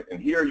requirement. And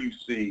here you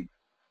see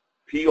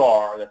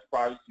PR, that's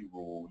privacy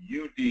rule,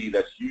 UD,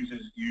 that's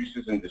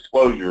uses and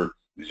disclosure,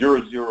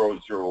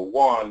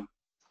 0001,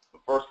 the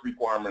first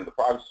requirement of the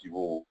privacy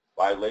rule,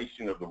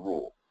 violation of the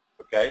rule,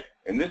 okay?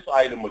 And this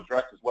item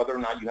addresses whether or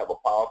not you have a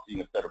policy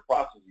and a set of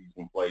processes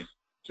in place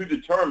to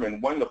determine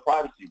when the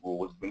privacy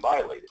rule has been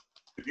violated.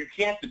 If you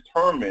can't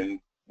determine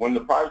when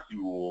the privacy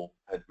rule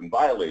has been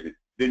violated,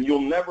 then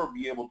you'll never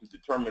be able to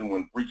determine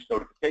when breach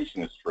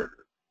notification is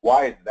triggered.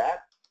 Why is that?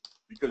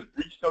 Because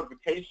breach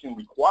notification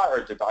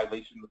requires a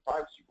violation of the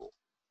privacy rule,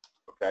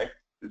 okay?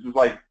 This is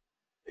like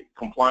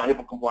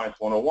HIPAA Compliance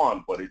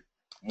 101, but it's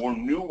more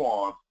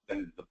nuanced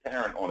than is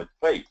apparent on its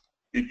face.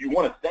 If you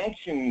want to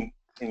sanction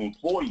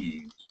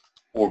employees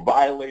for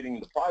violating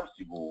the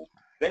privacy rule,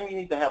 then you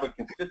need to have a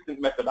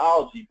consistent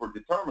methodology for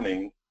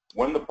determining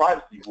when the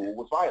privacy rule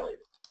was violated,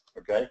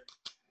 okay?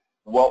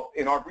 Well,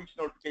 in our breach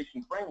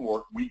notification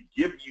framework, we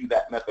give you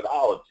that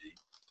methodology,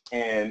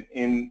 and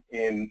in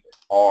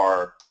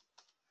our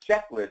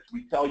checklist,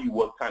 we tell you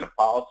what kind of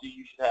policy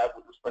you should have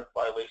with respect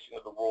to violation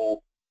of the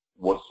rule,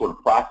 what sort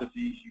of processes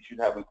you should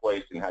have in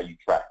place, and how you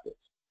track this,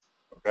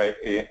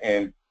 okay?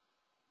 And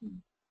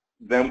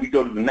then we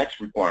go to the next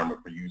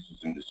requirement for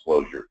uses and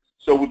disclosure.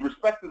 So with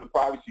respect to the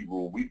privacy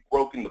rule, we've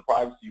broken the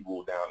privacy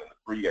rule down into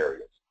 3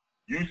 areas.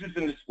 Uses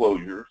and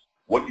disclosures,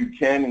 what you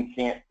can and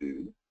can't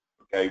do,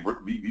 okay,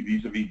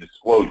 vis-a-vis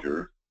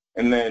disclosures,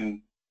 and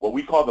then what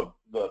we call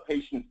the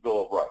patient's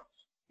bill of rights.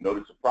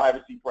 Notice of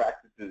privacy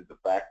practices, the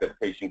fact that a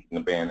patient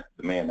can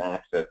demand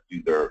access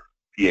to their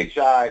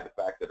PHI, the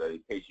fact that a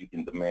patient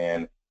can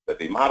demand that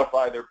they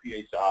modify their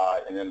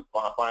PHI, and then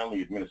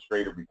finally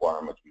administrative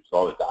requirements. We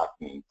saw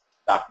the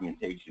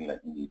documentation that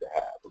you need to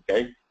have,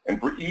 okay? And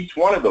for each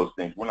one of those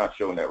things, we're not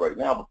showing that right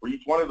now, but for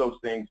each one of those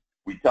things,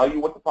 we tell you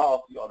what the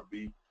policy ought to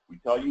be, we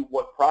tell you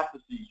what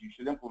processes you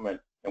should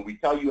implement, and we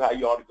tell you how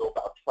you ought to go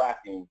about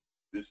tracking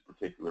this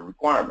particular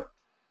requirement,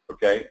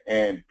 okay?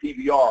 And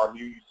PBR,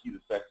 here you see the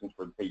sections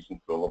for the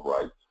patient's bill of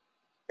rights,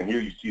 and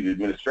here you see the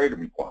administrative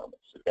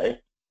requirements, okay?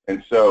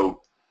 And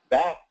so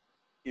that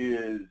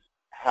is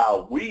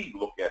how we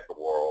look at the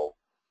world,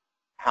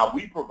 how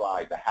we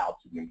provide the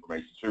how-to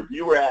information. So if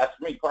you were to ask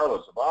me,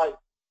 Carlos,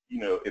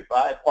 if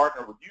I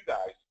partner with you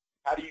guys,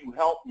 how do you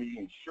help me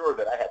ensure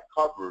that I have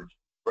coverage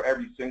for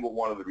every single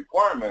one of the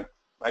requirements?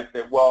 I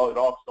said, well, it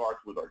all starts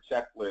with our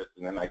checklist,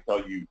 and then I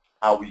tell you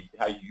how you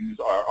use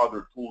our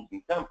other tools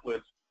and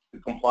templates to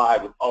comply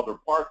with other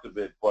parts of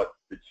it. But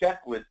the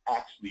checklist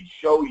actually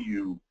show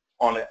you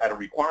at a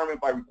requirement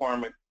by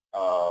requirement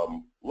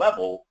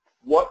level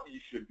what you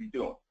should be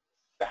doing,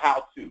 the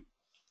how-to.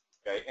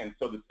 Okay, and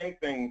so the same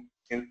thing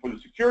for the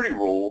security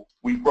rule,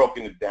 we've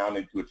broken it down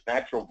into its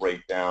natural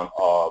breakdown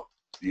of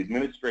the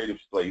administrative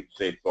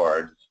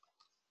safeguards.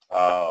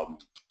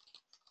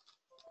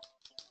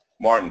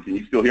 Martin, can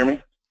you still hear me?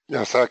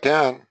 Yes, I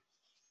can.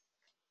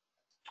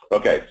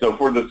 Okay, so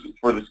for the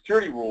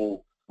security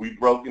rule, we've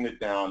broken it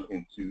down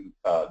into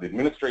the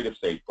administrative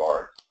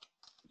safeguards,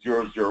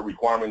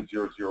 requirement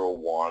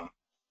 001,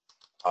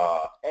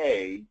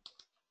 A,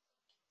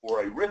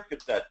 for a risk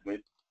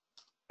assessment.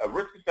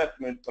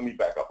 Let me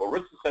back up. A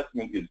risk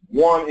assessment is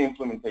one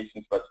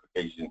implementation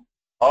specification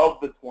of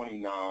the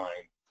 29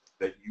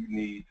 that you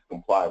need to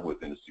comply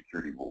with in the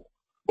security rule.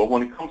 But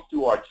when it comes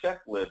to our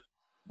checklist,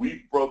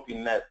 we've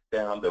broken that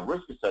down, the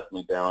risk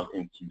assessment down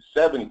into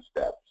 7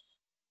 steps,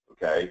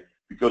 okay?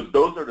 Because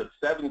those are the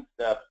 7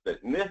 steps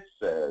that NIST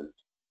says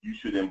you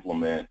should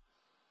implement.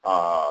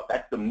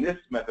 That's the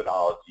NIST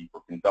methodology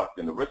for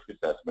conducting the risk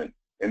assessment,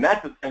 and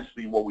that's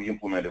essentially what we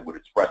implemented with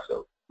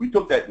Expresso. We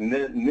took that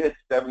NIST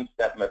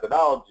 7-step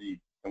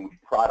methodology and we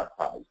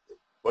productized it.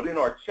 But in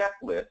our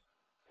checklist,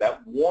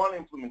 that one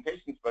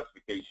implementation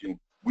specification,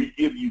 we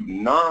give you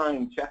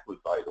 9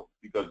 checklist items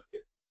because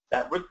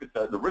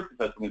the risk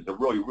assessment is a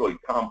really, really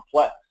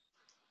complex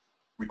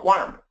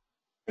requirement.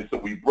 And so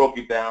we broke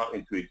it down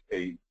into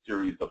a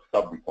series of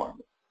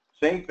sub-requirements.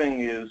 Same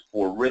thing is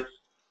for risk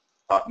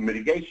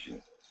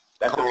mitigation.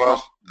 That's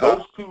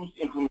those two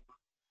implement.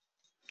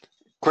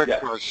 Quick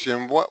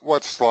question.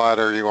 What slide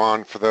are you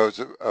on for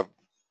those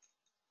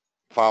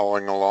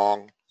following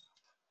along?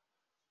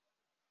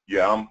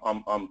 Yeah,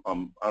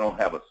 I don't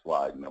have a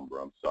slide number.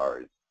 I'm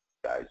sorry,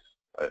 guys.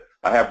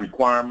 I have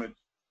requirements.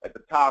 At the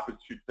top, it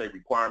should say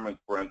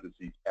requirements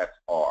parentheses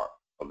SR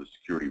of the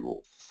security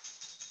rule.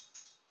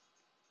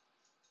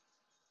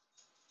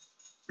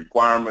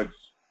 Requirements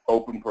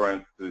open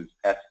parentheses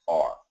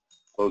SR,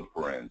 close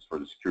parentheses for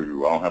the security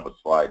rule. I don't have a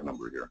slide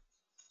number here.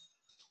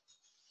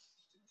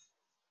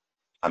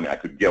 I mean, I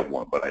could get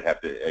one, but I'd have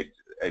to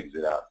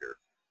exit out here.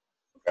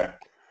 Okay.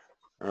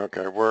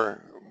 Okay,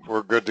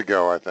 we're good to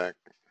go, I think.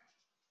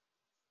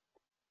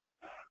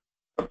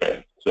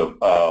 Okay. So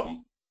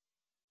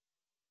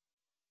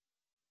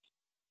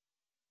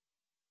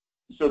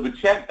so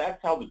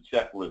that's how the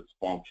checklist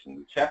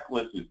functions. The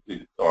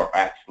checklist are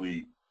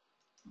actually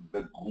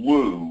the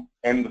glue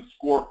and the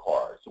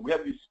scorecard. So we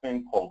have this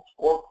thing called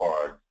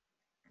scorecards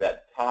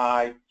that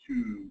tie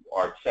to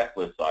our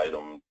checklist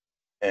items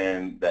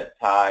and that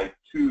tie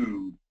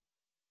to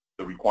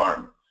the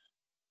requirements.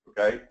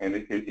 Okay, and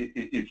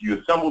if you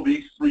assemble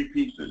these three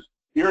pieces,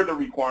 here are the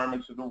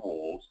requirements of the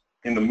rules.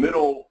 In the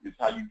middle is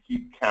how you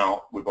keep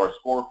count with our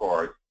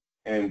scorecards,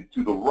 and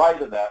to the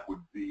right of that would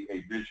be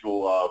a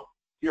visual of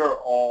here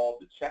are all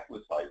the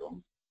checklist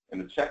items, and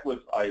the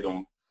checklist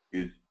item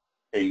is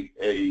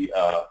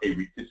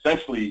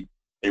essentially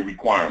a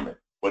requirement,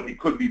 but it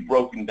could be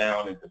broken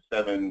down into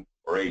 7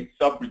 or 8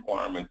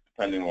 sub-requirements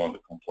depending on the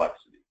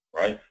complexity,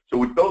 right? So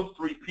with those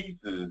three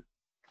pieces,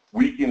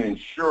 we can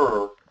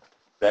ensure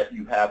that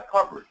you have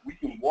coverage. We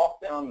can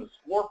walk down the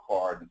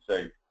scorecard and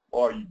say,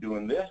 well, are you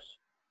doing this?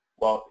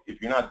 Well,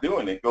 if you're not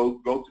doing it, go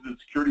to the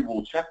security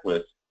rule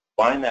checklist,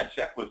 find that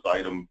checklist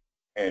item,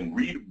 and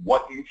read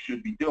what you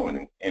should be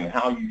doing and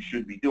how you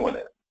should be doing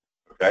it,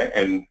 okay?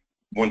 And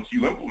once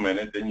you implement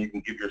it, then you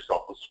can give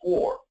yourself a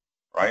score,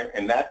 right?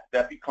 And that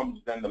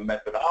becomes then the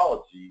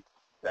methodology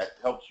that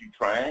helps you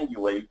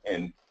triangulate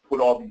and put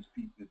all these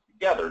pieces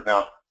together.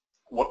 Now,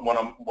 what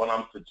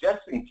I'm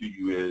suggesting to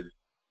you is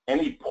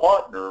any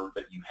partner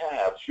that you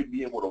have should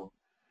be able to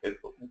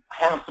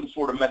have some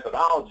sort of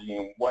methodology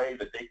and way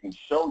that they can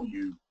show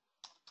you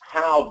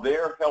how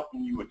they're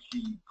helping you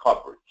achieve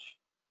coverage.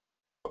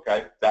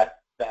 Okay, that's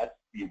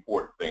the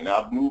important thing.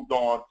 Now I've moved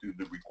on to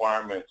the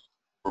requirements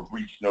for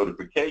breach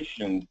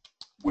notification,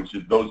 which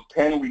is those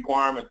 10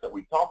 requirements that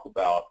we talked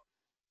about.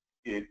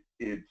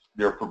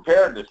 They're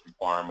preparedness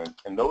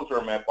requirements, and those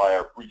are met by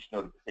our breach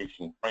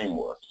notification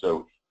framework.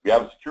 So we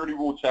have a security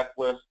rule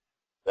checklist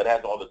that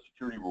has all the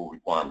security rule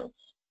requirements.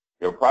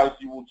 We have a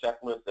privacy rule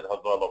checklist that has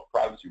all the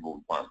privacy rule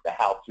requirements, the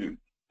how-to.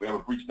 We have a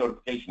breach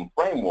notification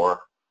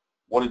framework.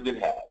 What does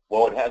it have?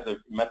 Well, it has a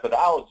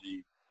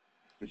methodology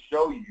to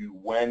show you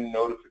when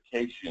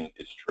notification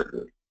is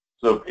triggered.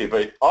 So if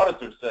an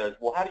auditor says,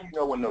 well, how do you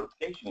know when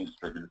notification is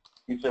triggered?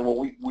 You say,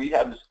 well, we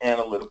have this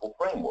analytical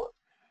framework.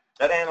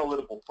 That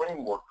analytical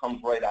framework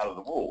comes right out of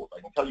the rules.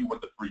 I can tell you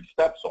what the 3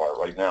 steps are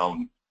right now.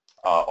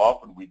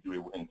 Often we do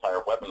an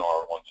entire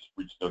webinar on just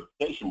breach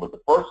notification, but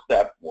the first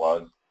step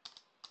was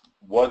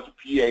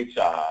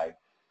PHI,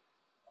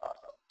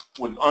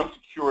 was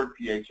unsecured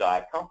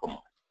PHI compromised?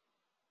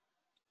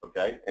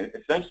 Okay, and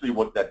essentially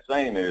what that's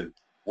saying is,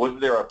 was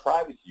there a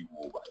privacy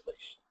rule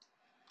violation?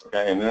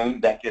 Okay, and then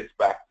that gets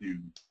back to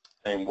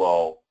saying,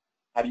 well,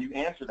 how do you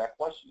answer that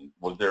question?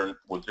 Was there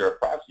a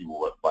privacy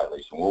rule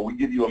violation? Well, we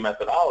give you a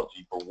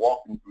methodology for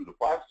walking through the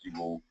privacy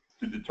rule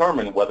to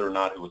determine whether or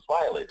not it was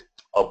violated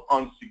of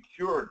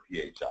unsecured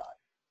PHI.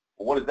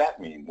 Well, what does that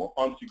mean? Well,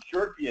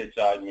 unsecured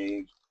PHI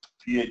means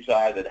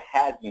PHI that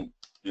hasn't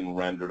been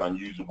rendered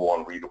unusable,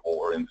 unreadable,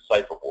 or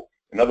indecipherable.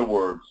 In other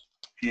words,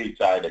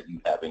 PHI that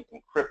you haven't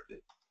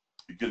encrypted.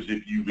 Because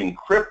if you've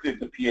encrypted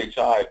the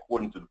PHI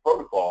according to the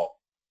protocol,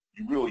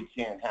 you really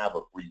can't have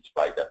a breach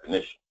by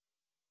definition.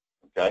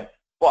 Okay?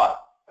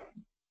 But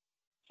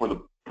for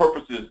the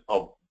purposes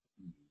of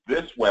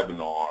this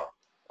webinar,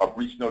 a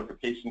breach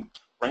notification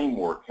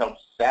framework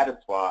helps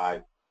satisfy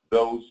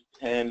those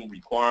 10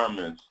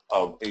 requirements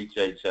of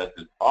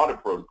HHS's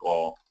audit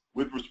protocol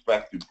with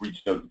respect to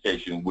breach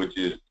notification, which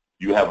is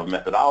you have a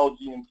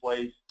methodology in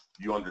place,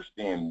 you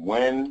understand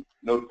when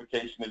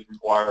notification is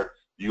required,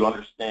 you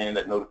understand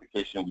that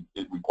notification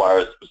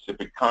requires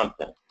specific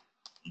content.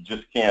 You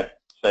just can't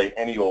say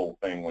any old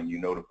thing when you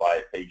notify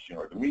a patient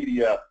or the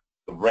media.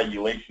 The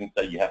regulations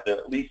say you have to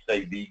at least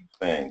say these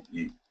things.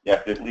 You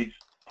have to at least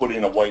put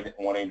in a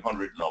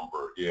 1-800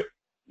 number if,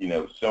 you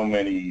know, so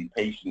many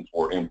patients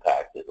were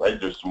impacted, right?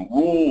 There's some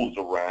rules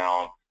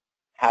around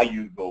how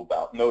you go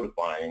about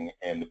notifying,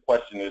 and the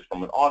question is,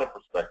 from an audit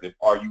perspective,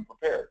 are you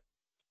prepared?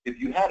 If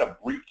you had a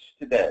breach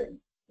today,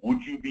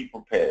 would you be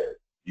prepared?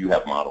 You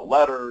have model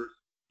letters,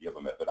 you have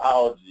a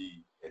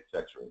methodology, et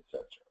cetera,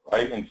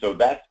 right? And so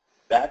that's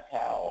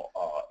how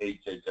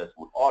HHS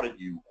would audit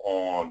you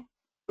on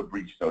the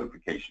breach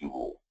notification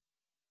rule.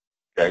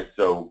 Okay,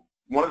 so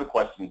one of the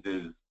questions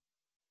is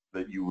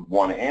that you would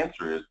want to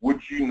answer is,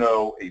 would you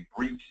know a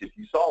breach if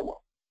you saw one?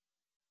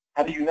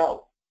 How do you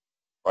know,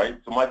 right?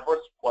 So my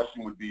first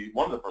question would be,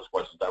 one of the first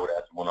questions I would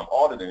ask when I'm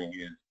auditing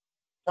is,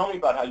 tell me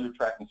about how you're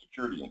tracking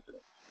security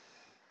incidents.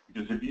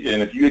 Because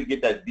if you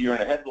get that deer in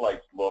the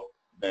headlights look,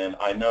 then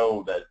I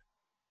know that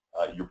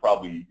you're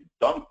probably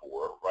done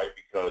for, right?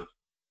 Because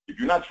if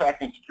you're not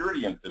tracking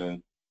security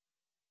incidents,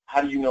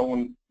 how do you know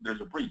when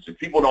there's a breach? If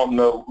people don't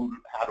know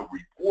how to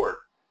report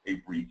a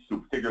breach to a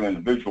particular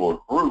individual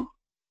or group,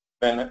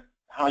 then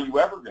how are you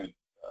ever going to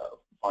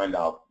find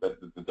out that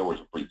there was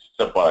a breach,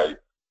 except by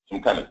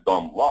some kind of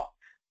dumb luck,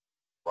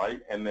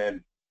 right? And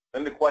then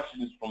the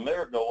questions from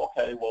there go,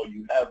 okay, well,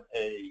 you have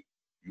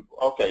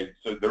okay,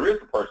 so there is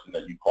a person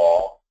that you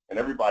call, and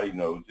everybody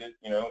knows it,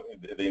 you know,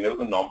 they know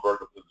the number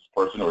of this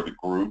person or the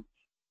group.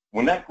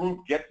 When that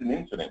group gets an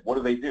incident,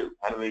 what do?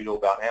 How do they go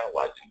about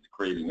analyzing it?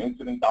 Create an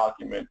incident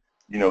document,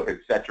 you know, et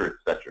cetera, et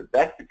cetera.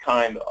 That's the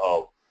kind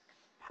of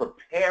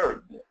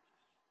preparedness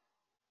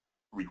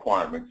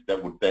requirements that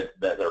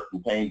are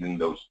contained in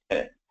those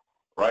 10,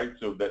 right?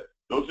 So that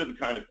those are the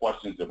kind of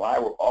questions, if I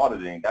were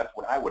auditing, that's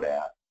what I would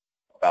ask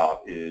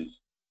about is,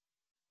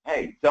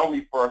 hey, tell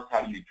me first,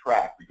 how do you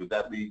track? Because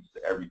that leads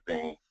to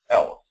everything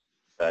else,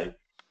 okay?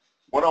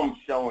 What I'm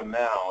showing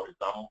now is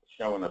I'm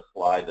showing a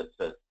slide that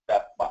says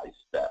step by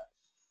step,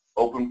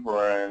 open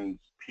parens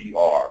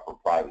PR for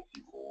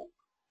privacy rule.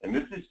 And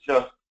this is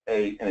just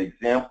an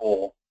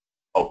example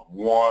of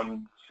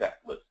one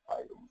checklist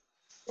item.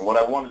 And what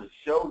I wanted to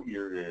show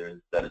here is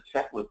that a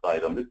checklist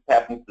item, this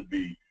happens to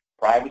be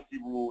privacy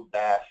rule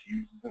dash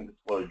uses and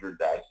disclosure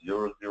dash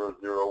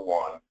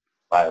 0001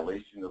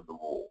 violation of the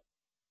rule.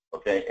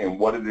 Okay, and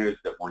what it is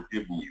that we're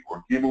giving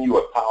you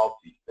a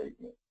policy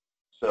statement.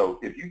 So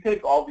if you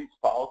take all these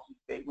policy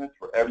statements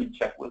for every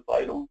checklist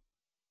item,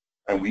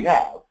 and we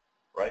have,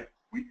 right,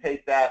 we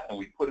take that and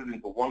we put it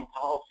into one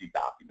policy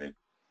document,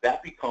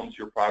 that becomes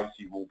your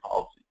privacy rule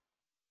policy.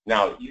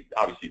 Now,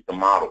 obviously, it's a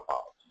model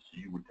policy, so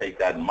you would take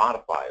that and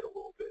modify it a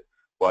little bit.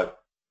 But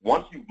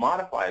once you've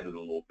modified it a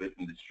little bit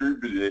and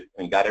distributed it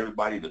and got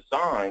everybody to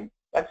sign,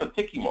 that's a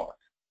ticky mark.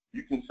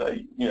 You can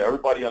say, you know,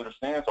 everybody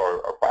understands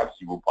our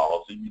privacy rule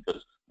policy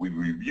because we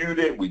reviewed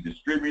it, we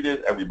distributed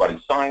it,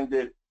 everybody signed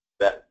it.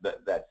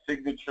 That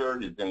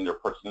signature is in their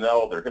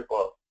personnel, their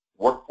HIPAA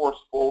workforce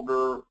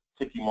folder,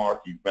 ticky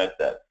mark, you've met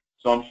that.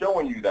 So I'm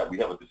showing you that we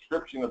have a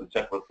description of the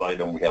checklist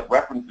item, we have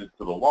references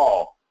to the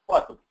law,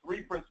 but the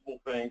three principal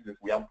things is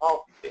we have a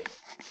policy statement.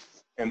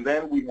 And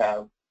then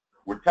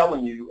we're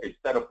telling you a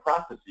set of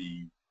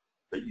processes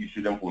that you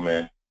should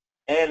implement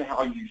and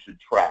how you should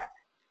track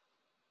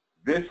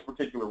this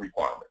particular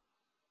requirement,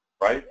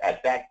 right?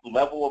 At that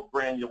level of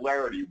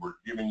granularity, we're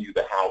giving you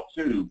the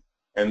how-to,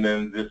 and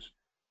then this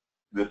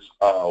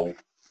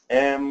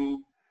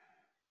M1,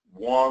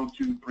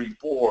 2, 3,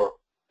 4,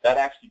 that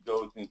actually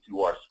goes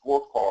into our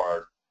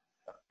scorecard,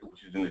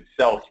 which is an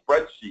Excel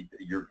spreadsheet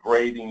that you're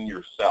grading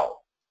yourself.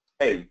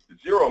 Hey,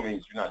 0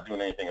 means you're not doing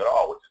anything at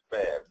all, which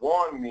is bad.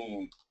 1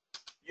 means,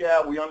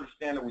 yeah, we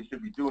understand that we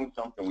should be doing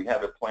something, we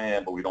have a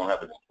plan, but we don't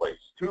have it in place.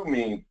 2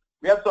 means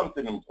we have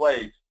something in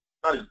place,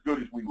 not as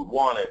good as we would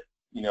want it,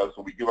 you know,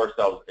 so we give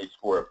ourselves a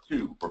score of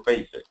 2 for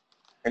basic,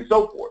 and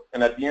so forth.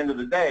 And at the end of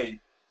the day,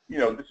 you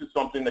know, this is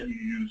something that you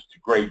use to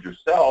grade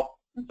yourself.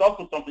 It's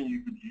also something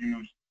you could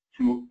use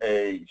to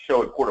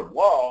show a court of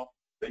law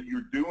that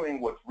you're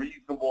doing what's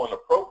reasonable and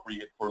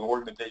appropriate for an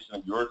organization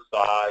of your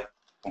size,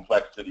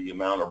 complexity,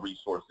 amount of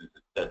resources,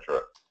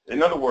 etc.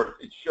 In other words,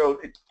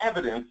 it's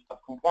evidence of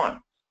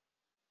compliance.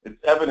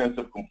 It's evidence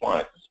of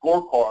compliance. The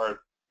scorecard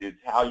is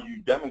how you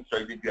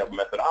demonstrate that you have a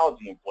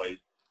methodology in place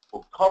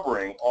for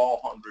covering all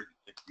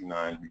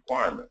 169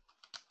 requirements.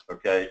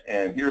 Okay,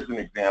 and here's an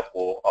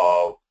example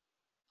of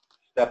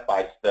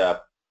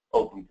step-by-step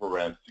open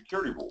parens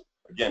security rule.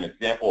 Again,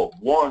 example of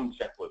one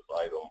checklist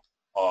item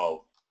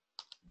of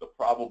the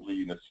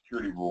probably in a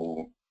security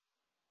rule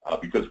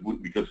because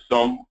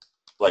some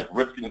like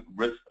risk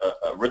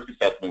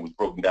assessment was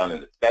broken down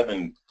into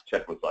 7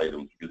 checklist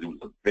items because it was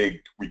a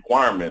big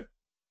requirement.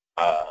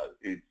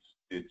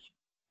 It's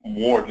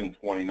more than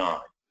 29,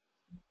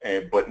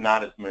 but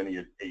not as many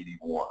as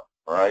 81.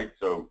 All right,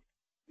 so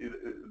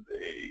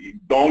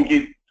don't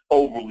get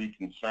overly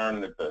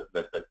concerned that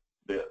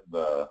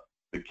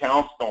the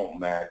counts don't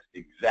match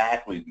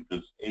exactly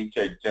because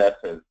HHS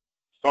has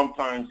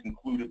sometimes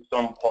included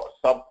some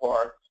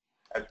subparts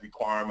as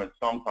requirements,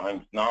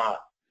 sometimes not,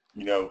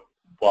 you know,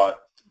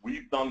 but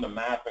we've done the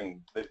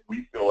mapping that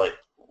we feel like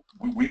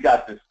we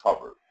got this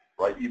covered,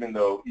 right? Even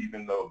though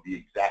the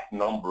exact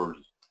numbers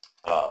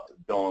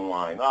don't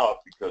line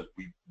up because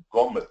we've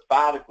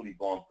methodically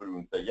gone through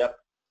and say, yep,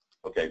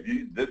 okay,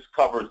 this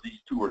covers these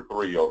 2 or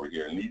 3 over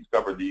here, and these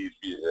cover these,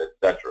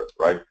 etc.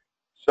 Right?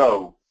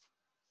 So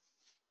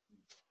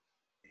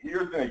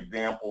here's an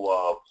example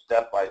of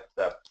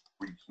step-by-step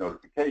breach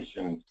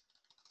notifications,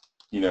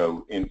 you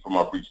know, from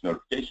our breach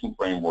notification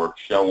framework,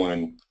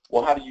 showing,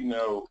 well, how do you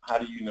know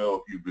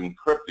if you've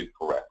encrypted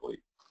correctly?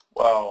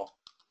 Well,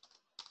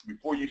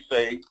 before you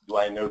say, do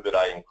I know that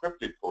I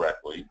encrypted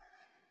correctly?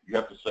 You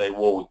have to say,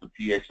 well, was the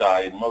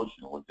PHI in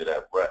motion? Was it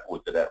at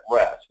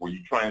rest? Were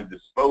you trying to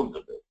dispose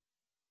of it?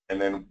 And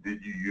then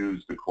did you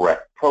use the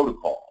correct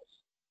protocols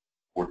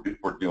for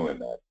doing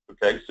that?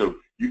 Okay, so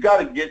you got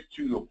to get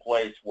to a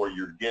place where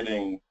you're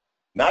getting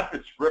not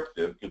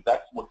descriptive, because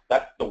that's what's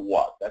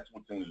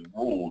in the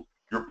rules.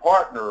 Your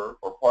partner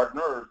or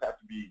partners have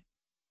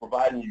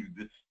providing you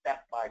this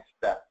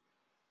step-by-step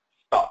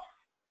stuff,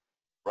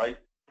 right?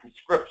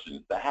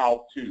 Prescriptions, the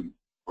how-to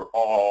for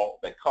all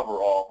that cover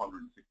all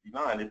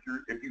 169.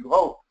 If you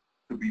hope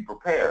to be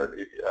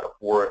prepared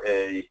for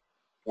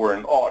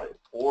an audit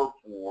or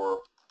for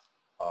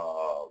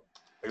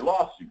a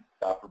lawsuit,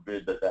 God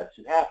forbid that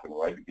should happen,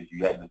 right? Because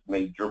you had this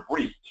major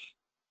breach.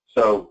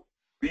 So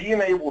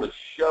being able to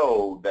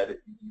show that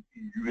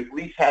you at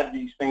least had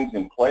these things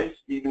in place,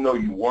 even though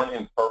you weren't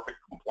in perfect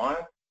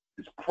compliance,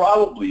 is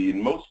probably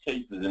in most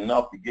cases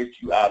enough to get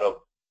you out of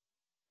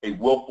a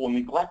willful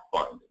neglect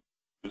finding.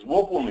 Because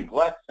willful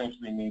neglect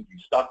essentially means you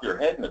stuck your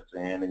head in the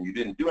sand and you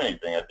didn't do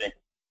anything. I think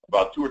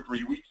about 2 or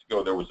 3 weeks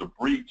ago there was a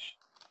breach.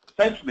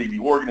 Essentially, the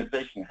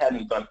organization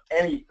hadn't done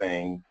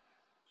anything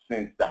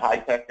since the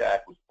HIPAA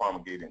Act was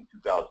promulgated in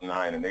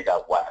 2009, and they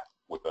got whacked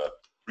with a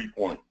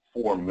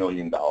 $3.4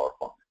 million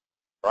fine,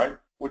 right?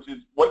 Which is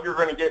what you're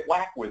going to get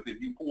whacked with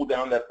if you pull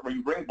down that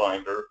 3-ring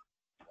binder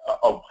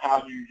of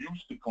how you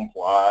used to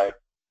comply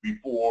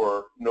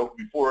before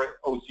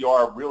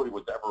OCR really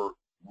was ever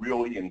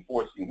really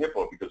enforcing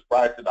HIPAA, because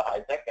prior to the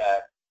HIPAA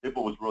Act,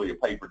 HIPAA was really a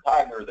paper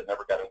tiger that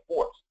never got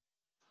enforced.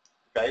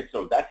 Okay,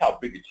 so that's how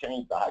big a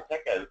change the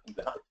HIPAA is.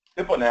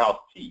 HIPAA now has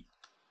teeth.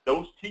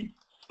 Those teeth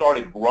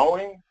started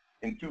growing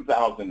in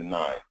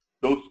 2009.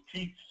 Those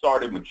teeth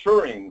started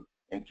maturing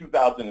in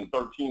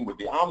 2013 with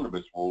the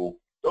omnibus rule.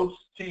 Those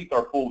teeth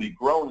are fully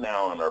grown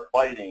now and are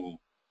fighting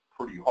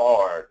pretty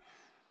hard,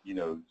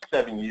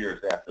 7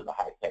 years after the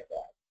HIPAA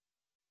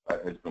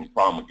Act has been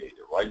promulgated,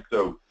 right?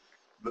 So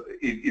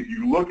if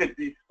you look at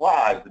these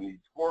slides and these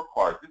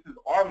scorecards, this is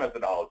our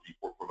methodology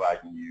for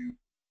providing you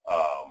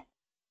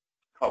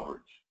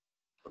coverage,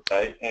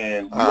 okay?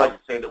 And we like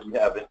to say that we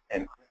have it,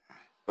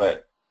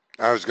 but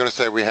I was going to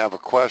say we have a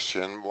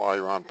question while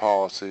you're on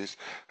policies.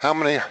 How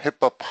many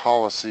HIPAA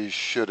policies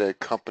should a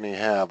company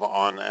have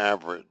on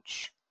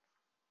average?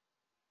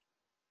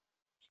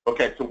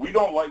 Okay, so we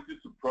don't like this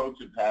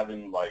approach of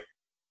having like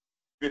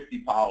 50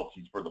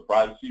 policies for the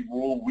privacy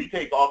rule. We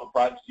take all the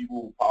privacy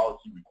rule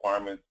policy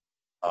requirements,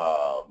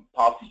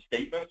 policy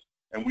statements,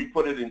 and we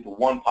put it into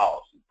one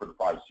policy for the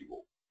privacy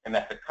rule. And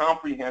that's a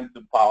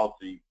comprehensive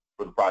policy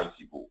for the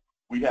privacy rule.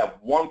 We have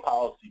one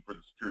policy for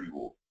the security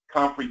rule,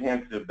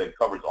 comprehensive, that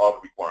covers all the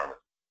requirements.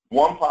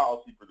 One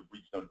policy for the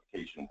breach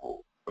notification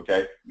rule,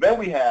 okay? Then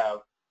we have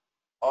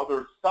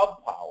other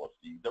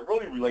sub-policies that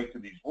really relate to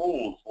these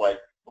rules, like,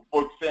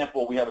 for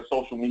example, we have a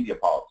social media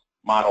policy,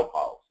 model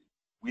policy.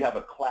 We have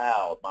a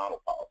cloud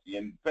model policy,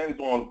 and it depends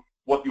on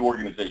what the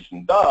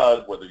organization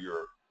does, whether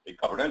you're a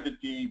covered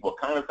entity, what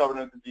kind of covered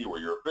entity, or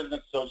you're a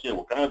business associate,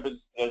 what kind of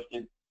business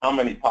associate, how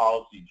many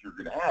policies you're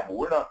going to have. But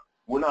we're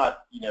not,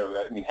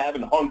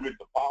 having hundreds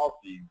of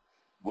policies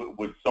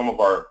with some of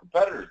our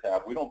competitors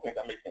have, we don't think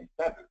that makes any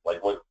sense. It's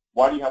like,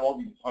 why do you have all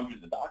these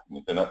hundreds of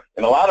documents? And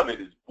a lot of it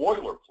is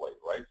boilerplate,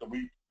 right? So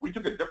we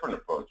took a different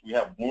approach. We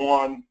have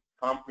one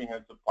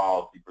comprehensive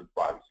policy for the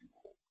privacy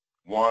rule,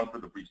 one for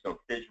the breach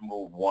notification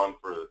rule, one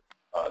for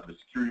the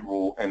security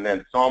rule, and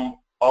then some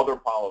other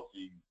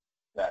policies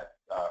that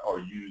are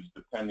used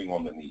depending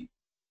on the need.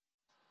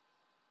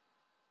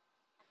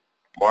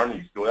 Martin, are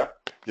you still there?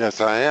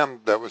 Yes, I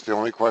am. That was the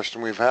only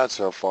question we've had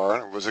so far,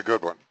 and it was a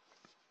good one.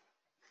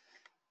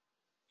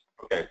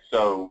 Okay,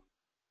 so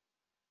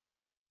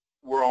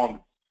we're on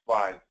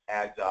slide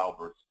agile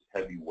versus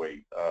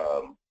heavyweight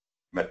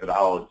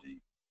methodology.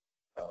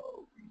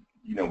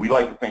 We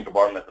like to think of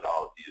our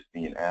methodology as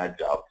being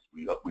agile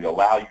because we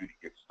allow you to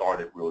get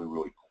started really,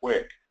 really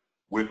quick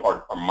with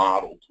our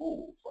model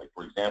tools. Like,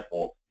 for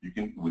example,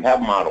 we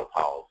have model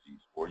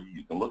policies for you.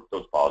 You can look at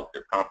those policies.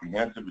 They're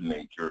comprehensive in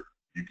nature.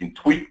 You can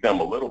tweak them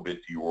a little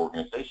bit to your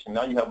organization.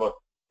 Now you have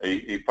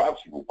a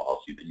privacy rule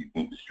policy that you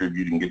can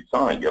distribute and get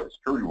signed. You have a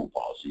security rule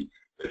policy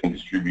that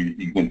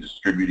you can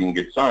distribute and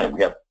get signed.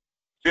 We have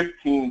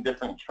 15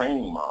 different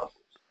training modules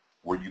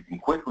where you can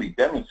quickly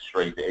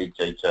demonstrate the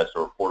HHS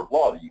or a court of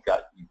law that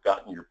you've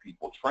gotten your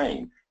people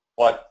trained.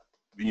 But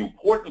the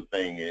important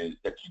thing is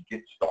that you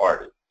get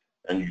started.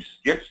 And you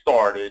get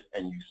started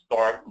and you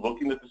start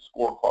looking at the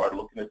scorecard,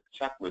 looking at the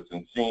checklist,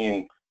 and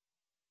seeing,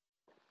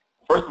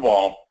 first of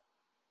all,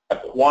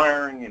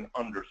 acquiring an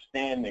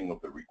understanding of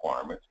the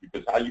requirements,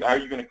 because how are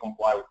you going to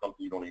comply with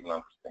something you don't even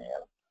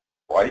understand,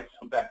 right?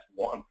 So that's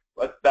one.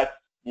 That's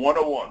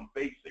 101,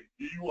 basic.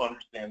 Do you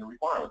understand the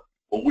requirements?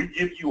 Well, we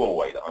give you a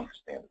way to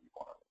understand the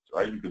requirements,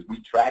 right? Because we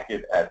track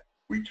it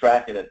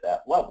at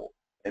that level.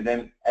 And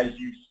then as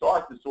you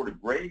start to sort of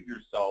grade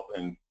yourself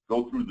and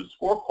go through the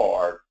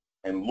scorecard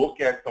and look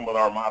at some of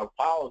our model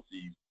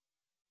policies,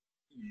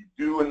 you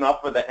do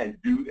enough of that and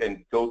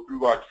go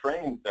through our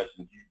training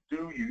sessions.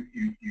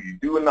 You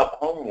do enough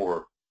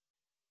homework,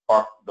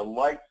 the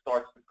light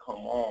starts to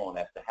come on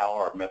as to how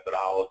our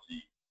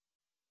methodology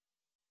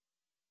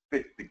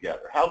fits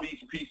together, how these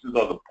pieces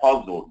of the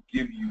puzzle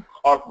give you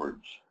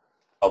coverage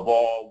of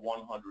all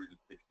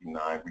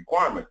 169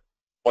 requirements.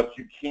 But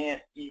you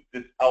can't eat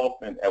this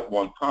elephant at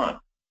one time.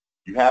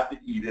 You have to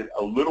eat it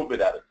a little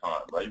bit at a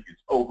time, right?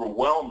 It's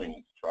overwhelming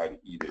to try to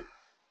eat it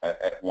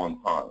at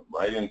one time,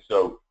 right? And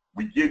so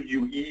We give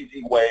you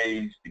easy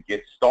ways to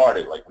get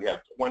started. Like we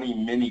have 20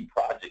 mini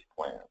project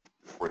plans,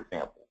 for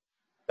example.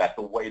 That's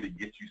a way to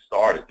get you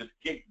started. Just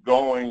get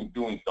going,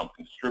 doing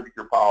something. Distribute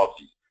your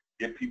policies.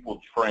 Get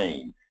people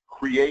trained.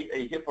 Create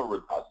a HIPAA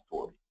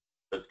repository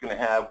that's going to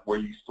have where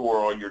you store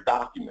all your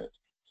documents.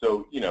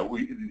 So, you know,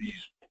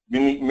 these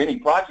mini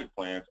project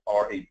plans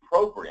are a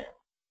program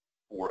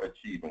for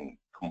achieving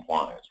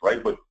compliance,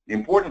 right? But the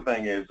important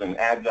thing is, in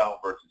agile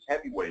versus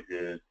heavyweight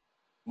is,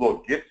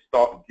 look, get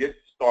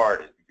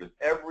started, because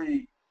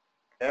every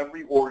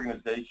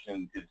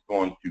organization is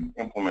going to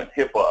implement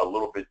HIPAA a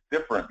little bit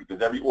different,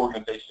 because every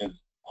organization's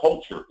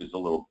culture is a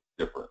little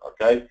different.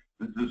 Okay,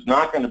 this is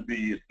not going to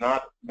be, it's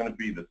not going to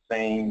be the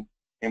same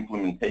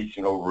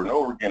implementation over and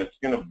over again. It's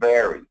going to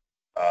vary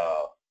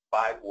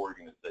by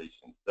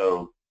organization.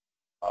 So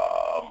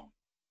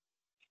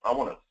I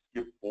want to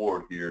skip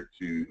forward here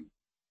to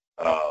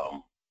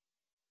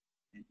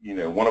you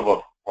know, one of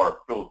our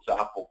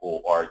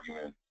philosophical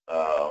arguments,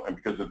 and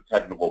because of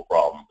technical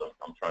problems,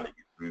 I'm trying to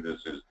get through this,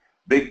 is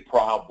big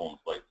problems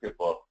like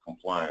HIPAA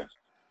compliance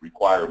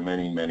require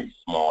many, many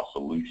small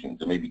solutions.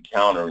 It may be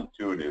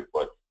counterintuitive,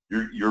 but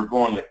you're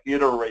going to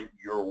iterate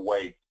your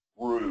way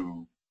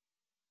through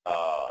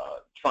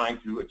trying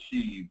to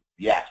achieve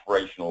the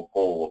aspirational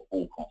goal of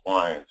full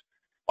compliance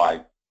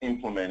by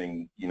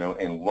implementing, you know,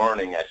 and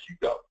learning as you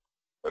go.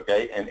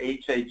 Okay, and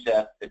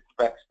HHS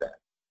expects that.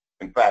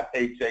 In fact,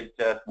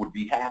 HHS would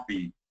be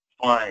happy to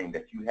find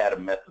that you had a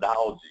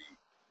methodology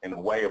and a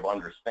way of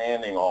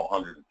understanding all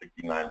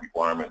 169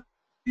 requirements,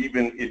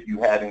 even if you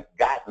hadn't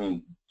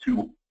gotten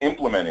to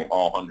implementing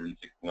all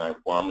 169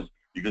 requirements,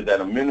 because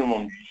at a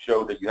minimum, you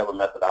show that you have a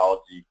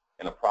methodology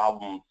and a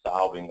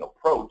problem-solving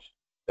approach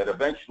that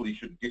eventually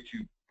should get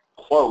you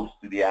close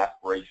to the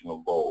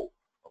aspirational goal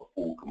of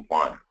full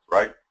compliance,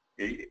 right?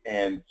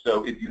 And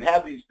so if you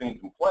have these things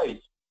in place,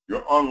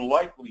 you're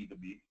unlikely to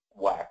be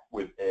whacked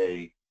with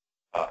a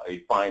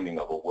finding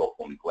of a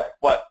willful neglect.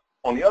 But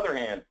on the other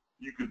hand,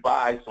 you could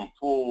buy some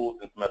tools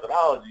and some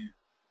methodologies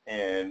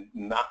and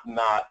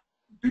not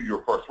do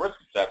your first risk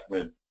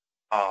assessment,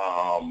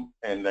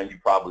 and then you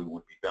probably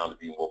would be found to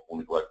be in willful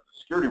neglect of the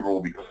security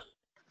rule, because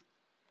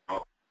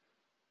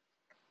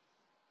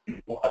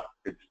what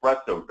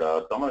Expresso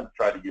does. So I'm going to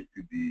try to get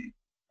to the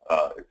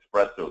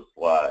Expresso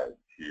slides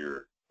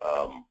here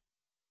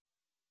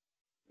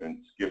and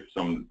skip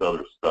some of this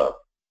other stuff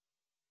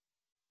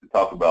to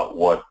talk about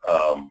what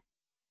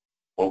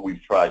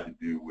we've tried to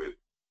do with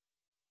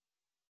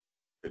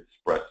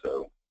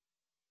Expresso.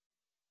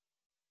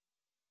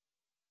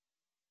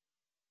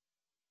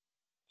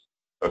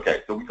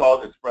 Okay, so we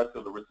call it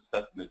Expresso, the Risk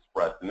Assessment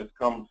Express, and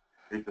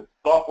it's a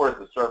software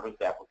as a service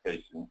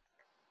application.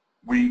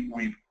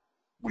 We've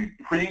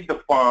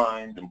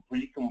predefined and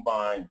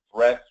pre-combined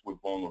threats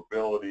with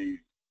vulnerabilities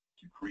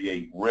to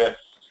create risks,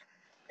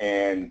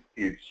 and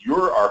it's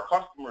our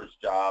customer's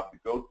job to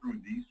go through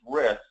these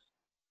risks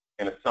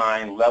and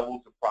assign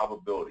levels of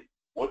probability.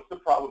 What's the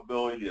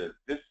probability that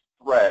this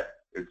threat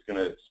is going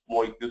to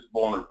exploit this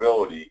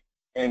vulnerability?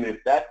 And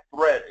if that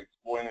threat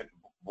exploited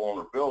the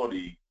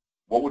vulnerability,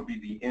 what would be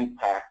the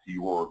impact to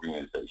your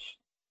organization?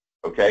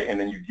 Okay, and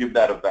then you give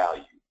that a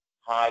value,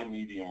 high,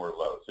 medium, or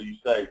low. So you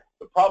say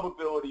the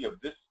probability of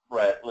this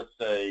threat, let's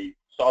say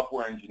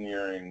software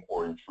engineering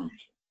or intrusion,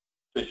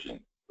 phishing.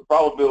 The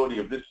probability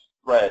of this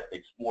threat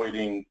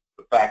exploiting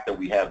the fact that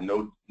we have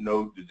no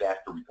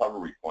disaster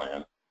recovery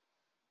plan,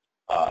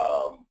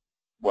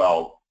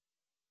 well,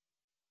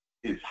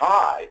 is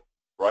high,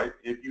 right?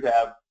 If you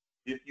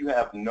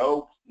have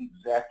no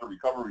disaster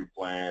recovery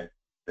plan,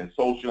 then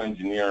social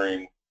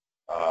engineering,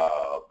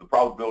 the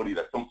probability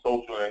that some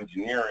social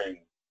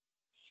engineering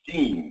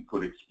scheme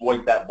could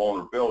exploit that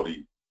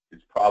vulnerability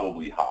is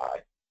probably high,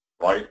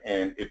 right?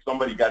 And if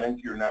somebody got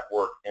into your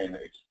network and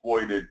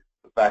exploited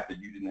the fact that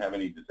you didn't have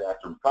any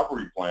disaster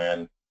recovery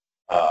plan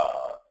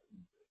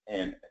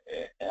and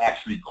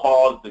actually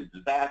caused a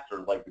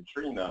disaster like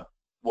Katrina,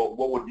 well,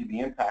 what would be the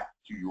impact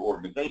to your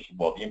organization?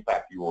 Well, the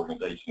impact to your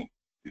organization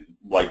is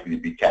likely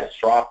to be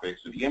catastrophic,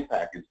 so the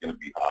impact is going to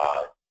be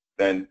high.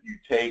 Then you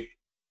take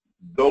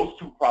those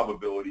two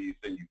probabilities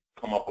and you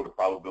come up with a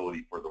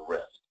probability for the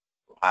risk,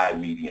 high,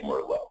 medium,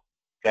 or low.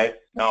 Okay?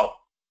 Now,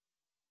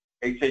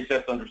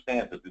 HHS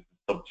understands that this is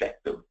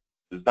subjective.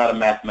 It's not a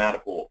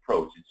mathematical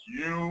approach. It's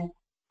you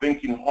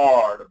thinking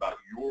hard about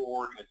your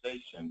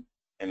organization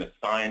and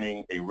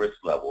assigning a risk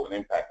level, an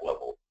impact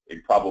level, a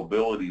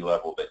probability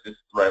level that this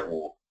threat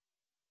will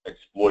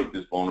exploit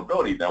this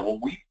vulnerability. Now, what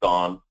we've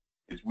done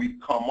is we've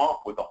come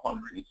up with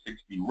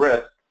 160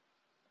 risks,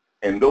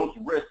 and those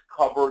risks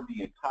cover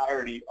the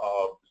entirety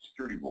of the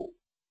security rule.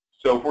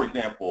 So, for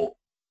example,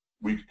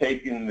 we've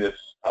taken this,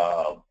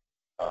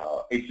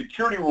 a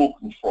security rule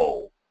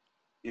control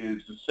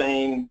is the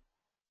same,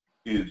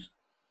 an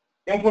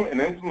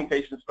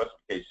implementation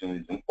specification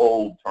is an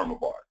old term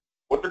of art.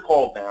 What they're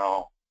called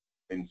now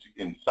in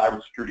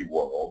cybersecurity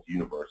world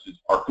universes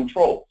are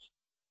controls,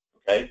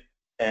 okay?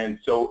 And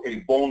so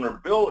a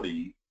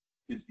vulnerability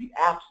is the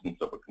absence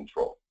of a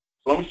control.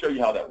 So let me show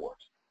you how that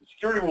works. The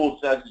security rule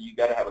says that you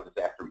got to have a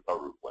disaster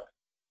recovery plan.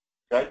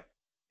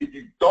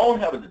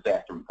 don't have a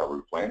disaster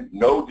recovery plan,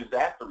 no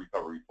disaster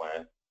recovery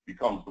plan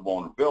becomes the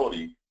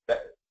vulnerability.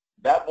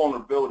 That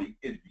vulnerability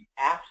is the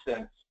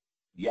absence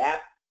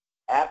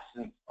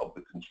of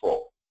the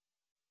control.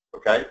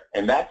 Okay,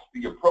 and that's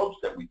the approach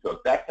that we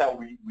took. That's how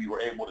we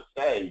were able to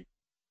say,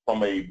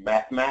 from a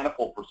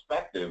mathematical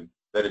perspective,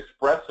 that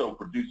Expresso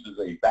produces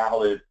a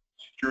valid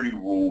security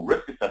rule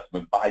risk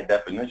assessment by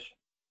definition.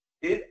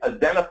 It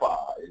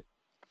identifies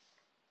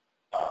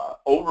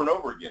over and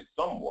over again,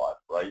 somewhat,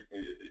 right?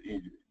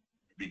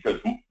 Because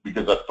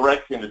a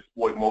threat can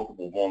exploit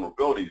multiple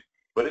vulnerabilities,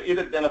 but it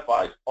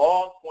identifies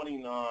all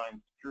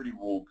 29 security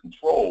rule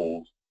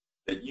controls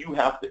that you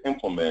have to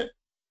implement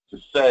to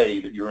say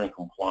that you're in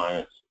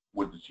compliance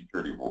with the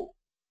security rule.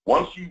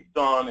 Once you've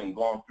done and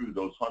gone through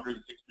those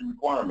 160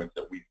 requirements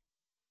that we've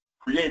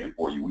created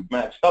for you, we've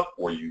matched up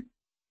for you,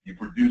 you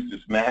produce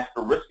this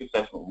master risk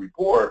assessment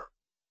report,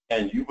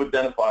 and you've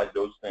identified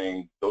those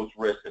things, those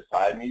risks as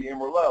high,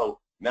 medium, or low.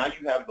 Now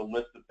you have the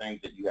list of things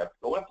that you have to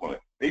go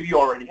implement. Maybe you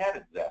already had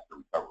a disaster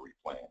recovery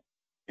plan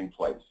in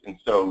place, and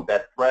so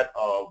that threat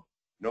of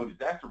no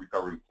disaster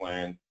recovery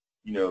plan,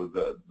 you know,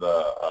 the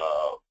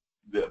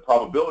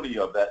probability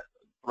of that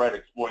threat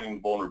exploiting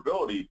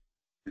vulnerability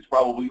is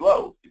probably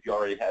low if you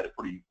already had a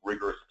pretty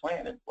rigorous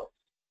plan in place.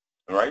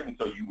 All right, and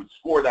so you would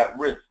score that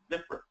risk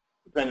different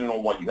depending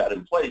on what you had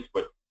in place,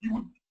 but you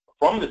would,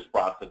 from this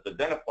process,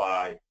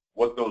 identify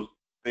what those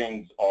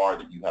things are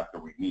that you have to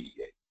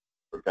remediate.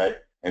 Okay,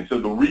 and so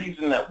the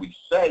reason that we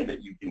say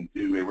that you can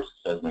do a risk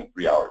assessment in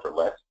 3 hours or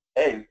less,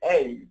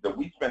 that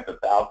we spent the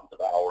thousands of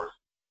hours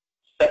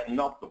setting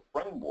up the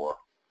framework,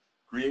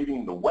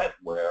 creating the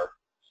wetware,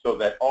 so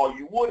that all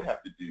you would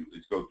have to do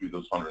is go through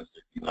those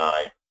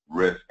 169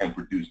 risks and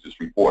produce this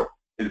report.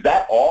 Is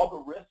that all the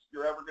risks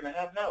you're ever going to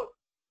have? No.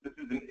 This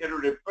is an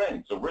iterative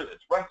thing. So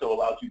Expresso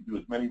allows you to do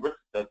as many risk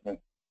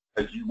assessments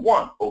as you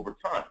want over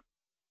time.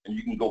 And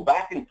you can go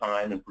back in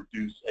time and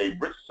produce a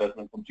risk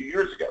assessment from 2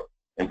 years ago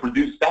and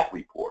produce that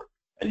report.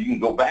 And you can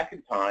go back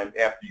in time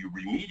after you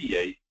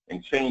remediate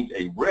and change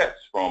a risk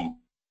from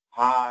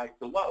high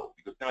to low,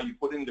 because now you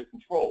put in the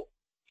control,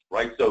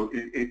 right? So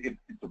it's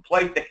a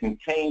place that can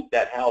change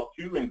that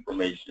how-to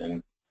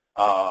information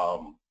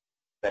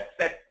that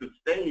sets the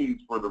stage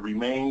for the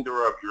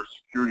remainder of your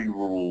security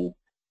rule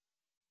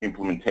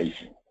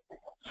implementation,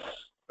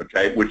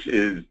 okay, which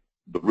is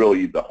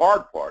really the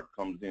hard part.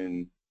 Comes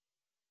in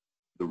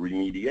the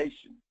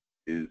remediation.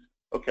 Is,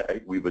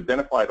 okay, we've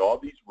identified all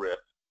these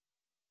risks.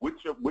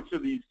 Which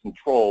of these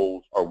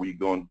controls are we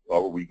going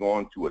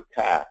to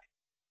attack,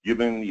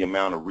 given the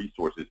amount of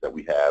resources that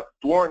we have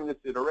during this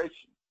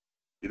iteration?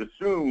 It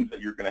assumes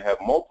that you're going to have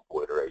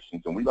multiple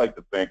iterations, and we like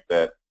to think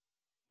that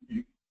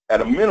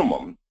at a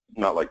minimum,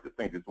 not like to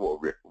think, it's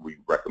what we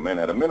recommend,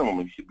 at a minimum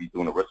you should be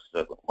doing a risk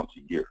assessment once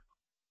a year.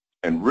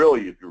 And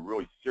really, if you're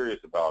really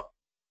serious about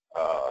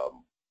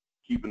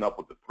keeping up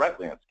with the threat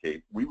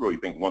landscape, we really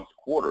think once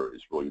a quarter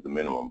is really the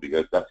minimum,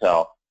 because that's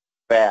how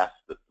fast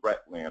the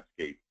threat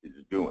landscape is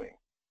doing,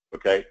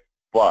 okay?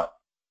 But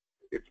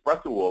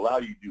Expresso will allow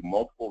you to do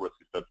multiple risk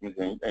assessments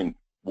and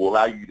will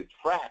allow you to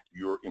track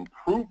your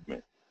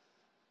improvement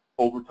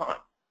over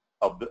time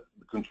of the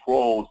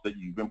controls that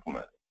you've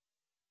implemented,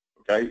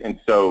 okay? And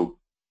so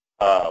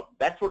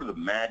that's sort of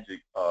the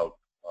magic of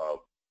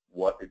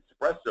what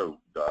Expresso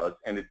does,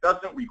 and it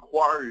doesn't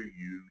require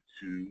you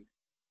to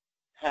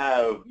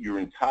have your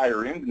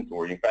entire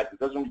inventory. In fact, it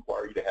doesn't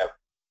require you to have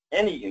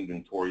any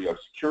inventory of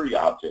security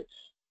objects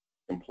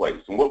in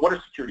place. And what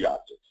are security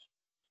objects?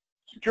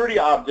 Security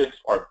objects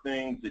are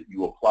things that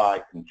you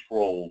apply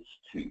controls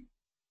to,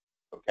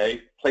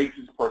 okay?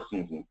 Places,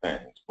 persons, and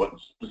things. But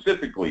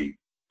specifically,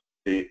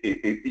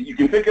 you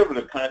can think of it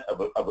as a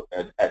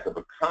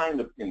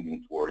kind of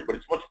inventory, but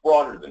it's much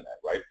broader than that,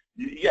 right?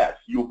 Yes,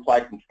 you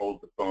apply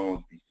controls to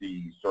phones,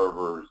 PCs,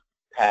 servers,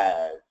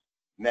 pads,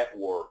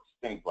 networks,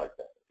 things like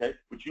that, okay?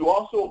 But you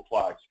also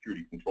apply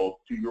security controls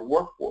to your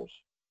workforce.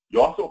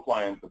 You also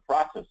apply them to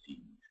processes.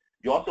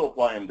 You also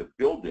apply them to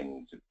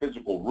buildings and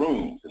physical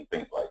rooms and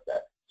things like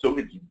that. So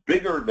it's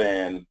bigger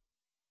than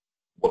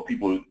what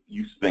people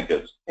used to think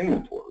as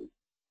inventory.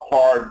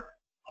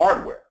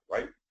 Hardware,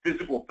 right?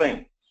 Physical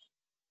things.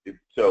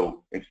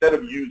 So instead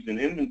of using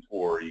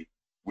inventory,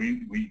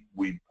 we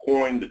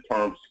coined the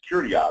term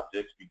security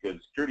objects, because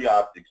security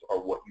objects are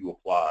what you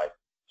apply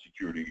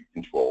security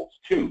controls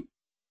to.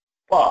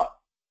 But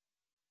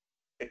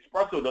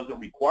Expresso doesn't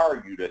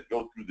require you to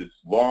go through this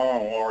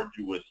long,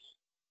 arduous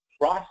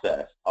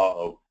process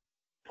of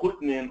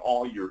putting in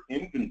all your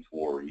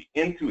inventory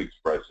into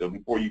Expresso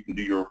before you can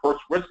do your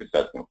first risk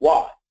assessment.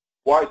 Why?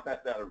 Why is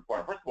that not a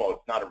requirement? First of all,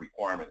 it's not a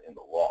requirement in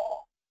the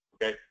law.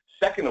 Okay.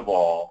 Second of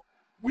all,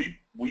 we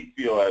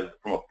feel, as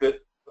from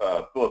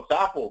a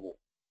philosophical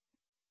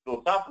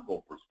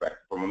perspective,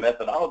 from a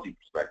methodology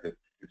perspective,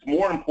 it's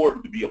more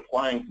important to be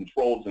applying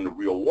controls in the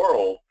real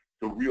world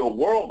to real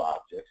world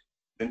objects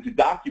than to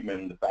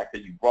document the fact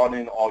that you brought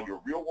in all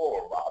your real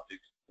world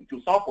objects into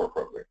a software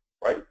program,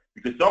 right?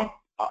 Because some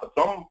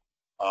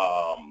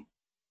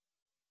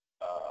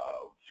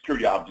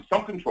security objects,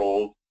 some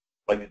controls,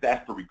 like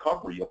disaster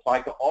recovery,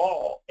 apply to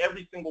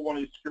every single one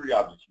of the security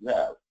objects you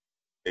have.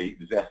 A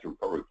disaster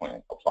recovery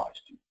plan applies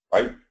to,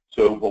 right?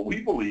 So what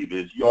we believe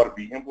is you ought to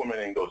be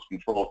implementing those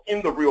controls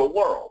in the real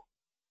world,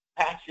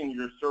 patching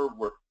your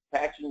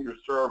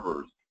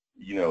servers,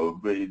 you know,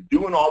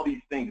 doing all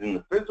these things in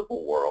the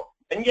physical world.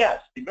 And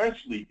yes,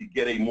 eventually to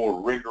get a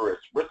more rigorous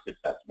risk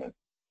assessment,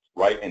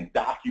 right, and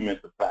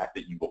document the fact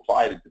that you've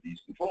applied it to these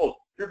controls,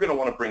 you're going to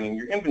want to bring in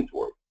your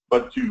inventory.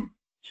 But to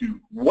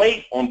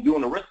wait on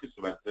doing a risk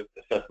assessment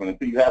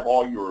until you have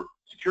all your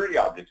security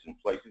objects in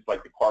place is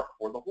like the cart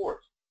before the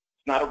horse.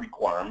 It's not a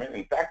requirement.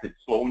 In fact, it's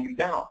slowing you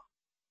down.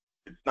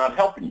 It's not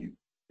helping you.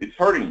 It's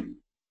hurting you.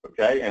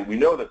 Okay, and we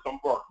know that some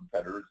of our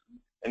competitors,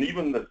 and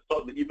even the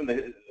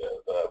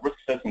risk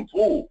assessment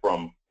tool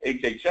from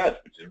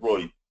HHS, which is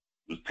really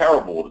was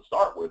terrible to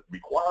start with,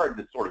 required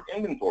this sort of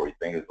inventory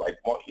thing. Is like,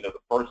 you know, the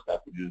first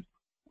step,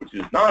 which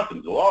is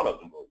nonsense. The law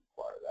doesn't really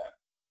require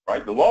that,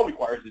 right? The law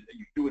requires that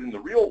you do it in the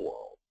real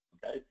world.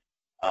 Okay,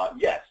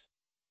 yes,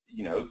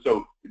 you know,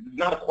 so it's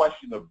not a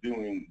question of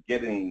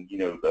getting, you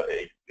know,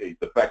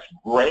 the best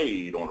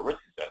grade on a risk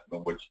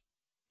assessment, which,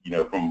 you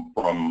know,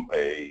 from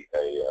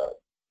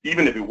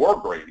even if it were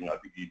grading, I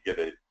think you'd get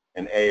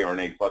an A or an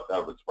A plus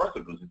out of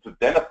Expresso, because it's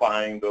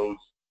identifying those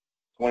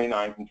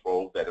 29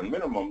 controls that at a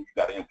minimum you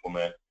got to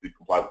implement to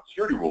comply with the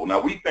security rule. Now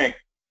we think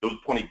those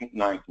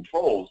 29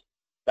 controls,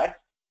 that's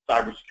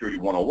cybersecurity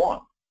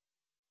 101.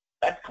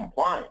 That's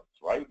compliance,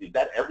 right? Is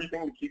that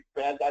everything to keep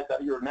bad guys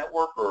out of your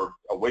network or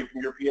away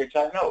from your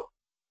PHI? No,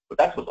 but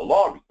that's what the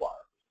law requires,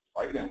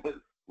 right? And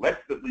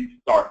let's at least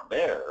start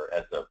there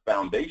as a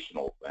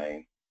foundational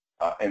thing,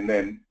 and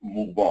then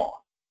move on.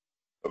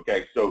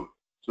 Okay, so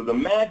the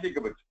magic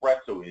of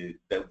Expresso is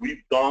that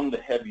we've done the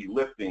heavy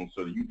lifting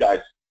so that you guys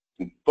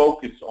can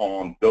focus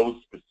on those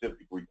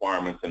specific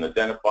requirements and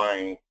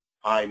identifying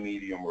high,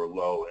 medium, or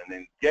low, and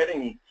then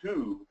getting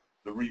to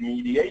the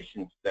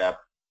remediation step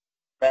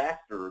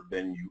faster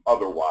than you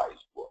otherwise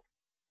would.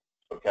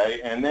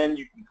 Okay, and then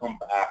you can come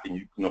back and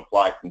you can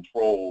apply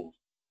controls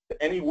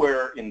to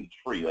anywhere in the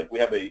tree. Like we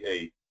have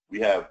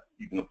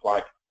you can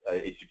apply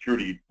a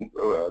security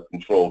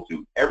control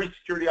to every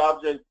security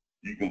object.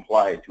 You can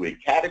apply it to a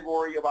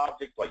category of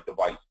objects like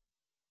devices.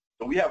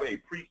 So we have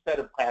a preset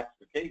of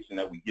classification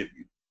that we give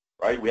you,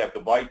 right? We have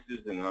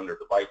devices, and under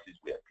devices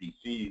we have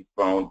PCs,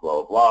 phones, blah,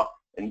 blah, blah,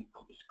 and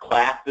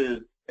classes,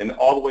 and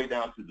all the way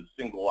down to the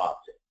single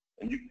object.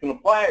 And you can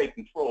apply a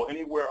control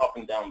anywhere up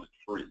and down the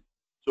tree.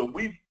 So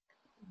we've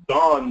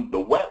done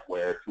the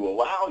wetware to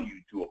allow you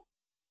to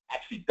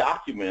actually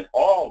document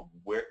all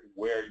where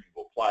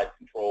you've applied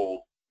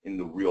controls in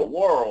the real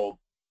world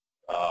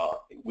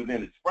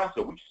within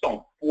Expresso. We just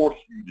don't force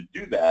you to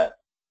do that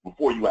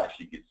before you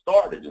actually get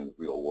started in the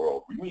real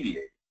world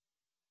remediating.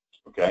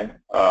 Okay,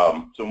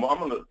 so I'm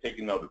going to take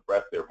another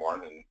breath there,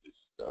 Martin, and just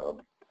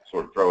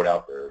sort of throw it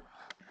out there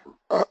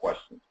for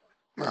questions.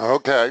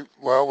 Okay,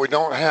 well, we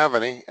don't have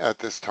any at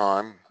this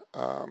time.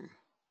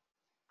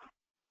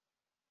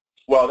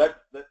 Well, that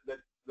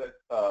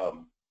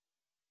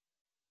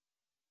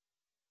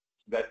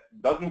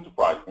doesn't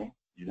surprise me.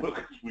 You know,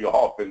 because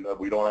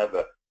we don't have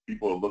the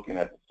people looking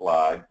at the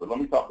slides. But let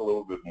me talk a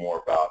little bit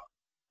more about.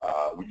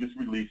 We just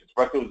released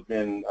Expresso has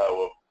been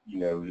you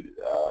know,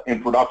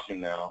 in production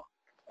now.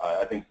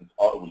 I think since it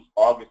was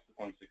August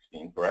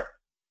 2016, correct?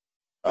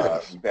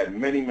 Yes. We've had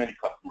many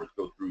customers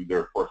go through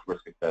their first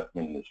risk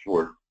assessment in a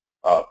short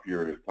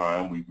period of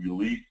time. We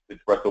released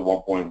Expresso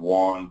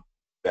 1.1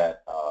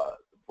 that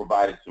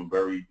provided some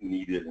very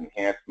needed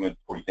enhancements.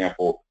 For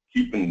example,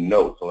 keeping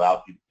notes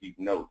allows you to keep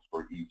notes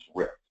for each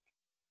risk,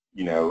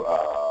 you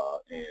know,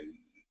 and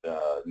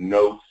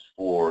notes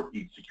for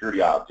each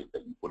security object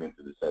that you put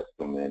into the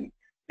system. And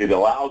it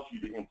allows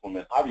you to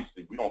implement,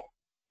 obviously, we don't,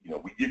 you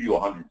know, we give you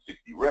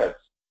 160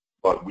 risks,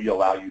 but we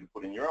allow you to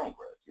put in your own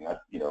risks, and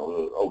that's, you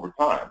know, over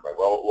time, right?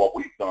 Well, what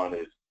we've done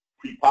is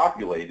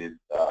pre-populated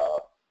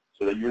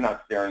so that you're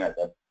not staring at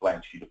that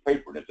blank sheet of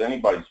paper. And if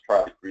anybody's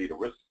tried to create a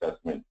risk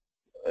assessment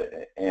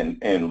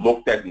and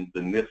looked at the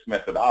NIST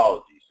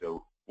methodology,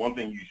 so one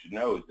thing you should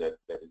know is that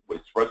what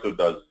Expresso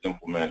does is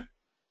implement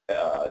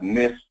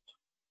NIST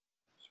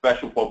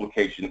Special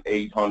Publication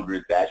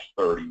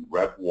 800-30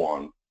 Rev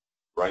 1,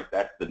 right?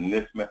 That's the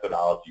NIST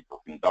methodology for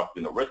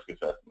conducting a risk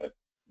assessment.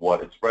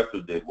 What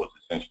Expresso did was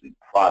essentially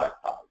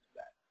productize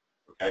that,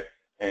 okay?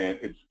 And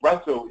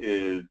Expresso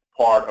is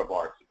part of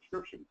our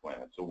subscription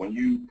plan. So when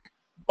you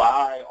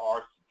buy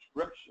our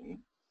subscription,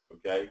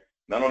 okay,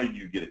 not only do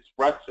you get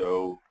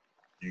Expresso,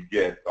 you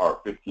get our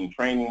 15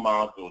 training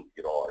modules, you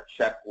get all our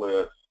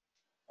checklists,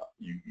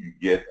 you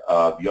get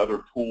the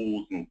other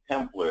tools and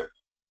templates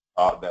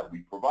that we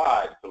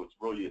provide. So it's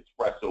really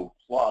Expresso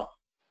plus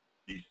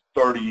these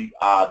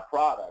 30-odd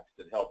products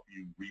that help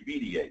you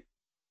remediate,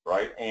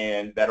 right?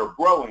 And that are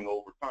growing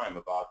over time.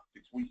 About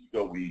 6 weeks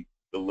ago, we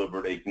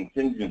delivered a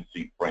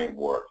contingency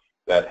framework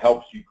that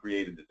helps you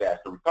create a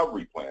disaster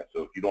recovery plan.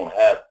 So if you don't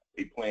have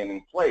a plan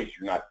in place,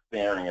 you're not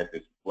staring at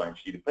this blank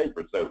sheet of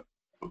paper. So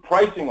the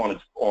pricing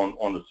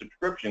on the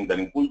subscription that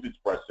includes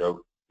Expresso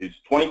is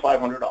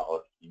 $2,500.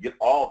 You get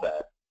all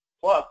that,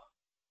 plus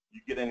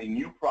get any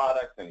new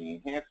products,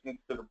 any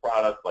enhancements to the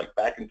product. Like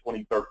back in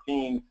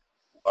 2013,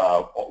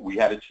 we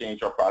had to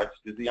change our products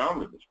to the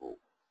omnibus rule,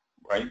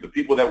 right? The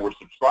people that were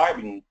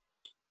subscribing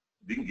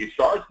didn't get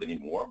charged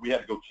anymore. We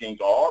had to go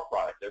change all our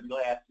products, every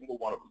last single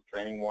one of them,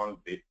 training ones.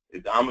 The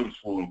omnibus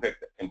rule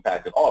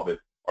impacted all of it.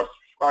 Our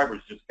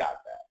subscribers just got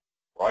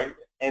that, right?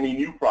 Any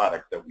new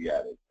products that we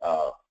added,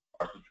 our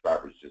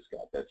subscribers just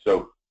got that.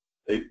 So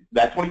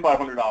that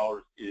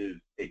 $2,500 is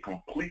a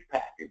complete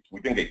package.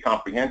 We think a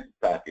comprehensive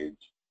package,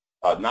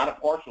 not a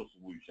partial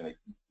solution, a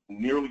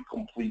nearly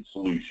complete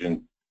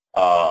solution,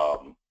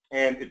 and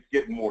it's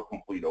getting more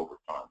complete over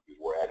time because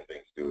we're adding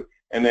things to it.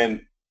 And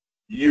then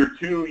year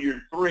 2,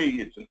 year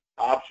 3, it's an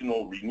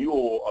optional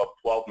renewal of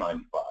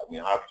 $12.95. I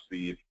mean,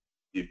 obviously,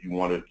 if you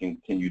want to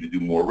continue to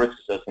do more risk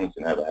assessments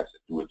and have access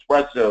to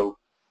Expresso,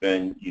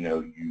 then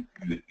you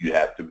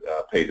have to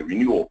pay the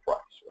renewal price,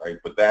 right?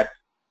 But that's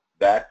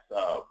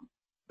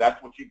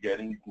what you get,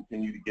 and you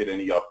continue to get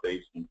any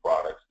updates, new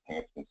products,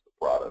 enhancements to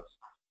products,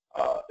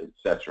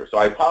 etc. So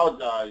I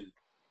apologize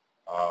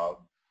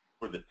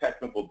for the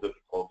technical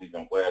difficulties.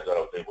 I'm glad that I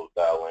was able to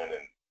dial in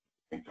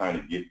and kind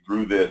of get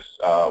through this.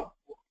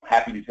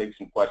 Happy to take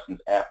some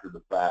questions after the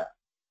fact.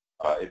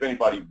 If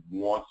anybody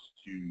wants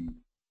to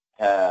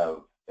have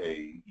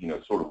a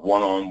sort of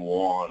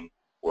one-on-one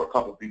or a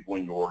couple people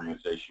in your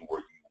organization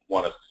where you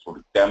want us to sort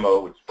of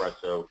demo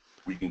Expresso,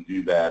 we can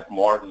do that.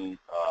 Martin,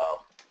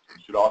 you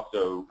should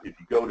also, if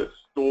you go to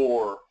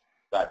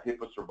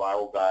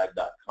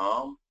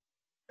store.HIPAAsurvivalguide.com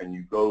and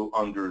you go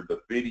under the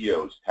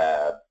videos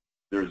tab,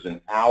 there's an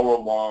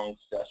hour-long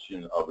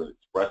session of an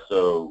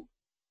Expresso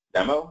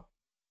demo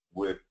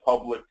with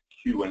public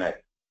Q&A.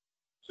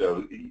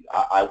 So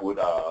I would,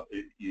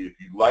 if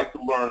you'd like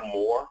to learn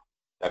more,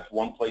 that's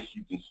one place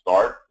you can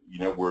start. We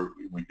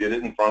did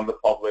it in front of the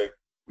public.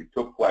 We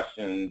took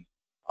questions.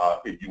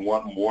 If you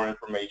want more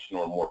information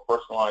or a more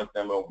personalized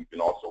demo, we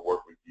can also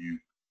work with you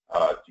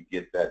to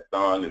get that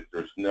done. If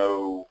there's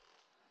no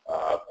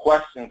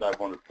questions, I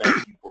want to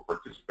thank you for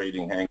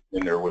participating, hanging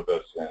in there with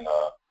us, and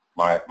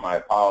my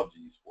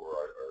apologies for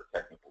our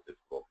technical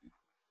difficulties.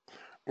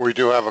 We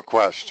do have a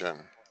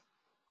question.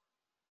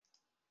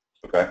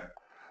 Okay.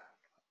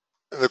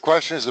 The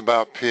question is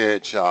about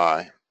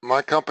PHI.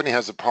 My company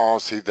has a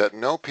policy that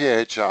no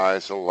PHI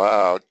is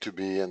allowed to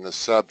be in the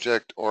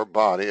subject or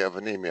body of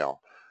an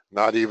email,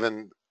 not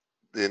even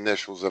the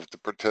initials of the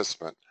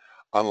participant,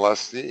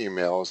 unless the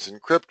email is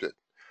encrypted.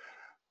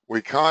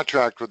 We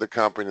contract with a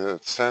company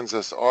that sends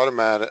us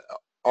automated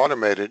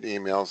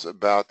emails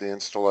about the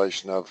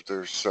installation of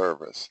their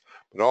service,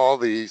 but all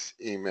these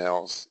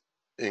emails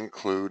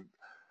include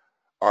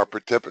our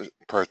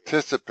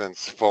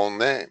participants' full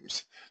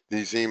names.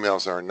 These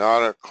emails are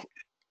not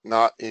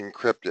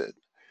encrypted.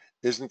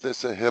 Isn't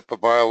this a HIPAA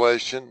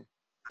violation?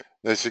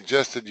 They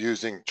suggested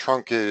using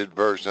truncated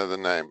version of the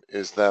name.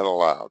 Is that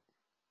allowed?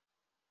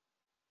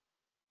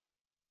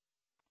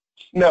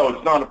 No,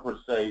 it's not a per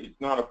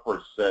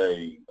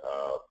se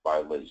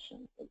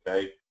violation.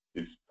 Okay,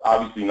 it's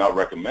obviously not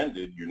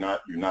recommended. You're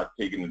not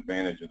taking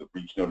advantage of the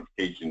breach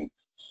notification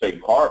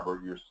safe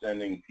harbor. You're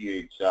sending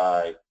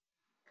PHI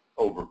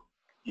over,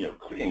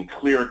 in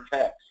clear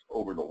text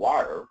over the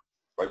wire.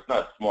 Right? It's not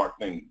a smart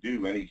thing to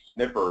do. Any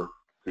sniffer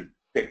could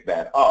pick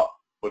that up.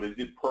 But is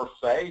it per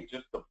se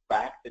just the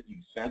fact that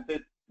you sent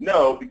it?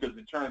 No, because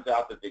it turns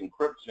out that the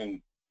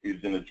encryption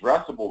is an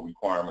addressable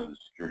requirement of the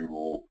security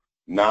rule,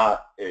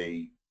 not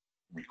a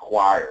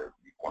required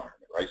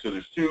requirement, right? So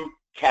there's two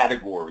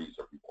categories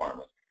of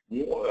requirements,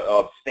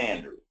 of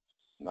standards,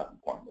 not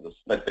requirements,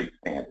 let's say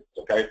standards,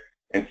 okay?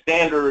 And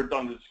standards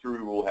under the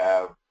security rule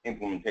have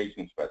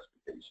implementation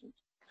specifications,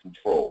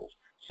 controls.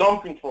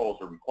 Some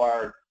controls are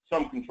required,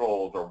 some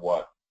controls are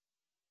what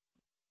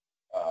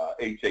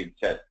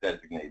HHS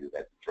designated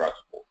as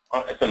addressable.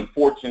 It's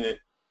unfortunate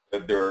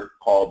that they're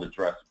called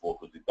addressable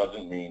because it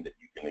doesn't mean that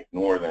you can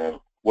ignore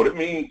them. What it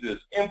means is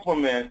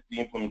implement the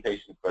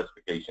implementation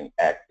specification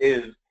as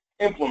is,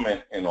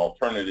 implement an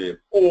alternative,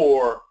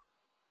 or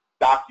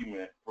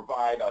document,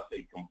 provide us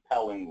a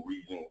compelling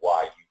reason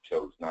why you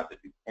chose not to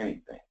do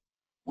anything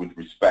with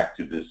respect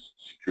to this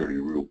security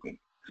rule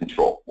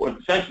control. Well,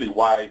 essentially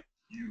why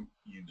you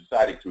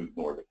decided to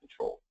ignore the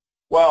control.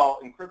 Well,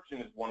 encryption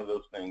is one of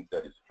those things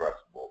that is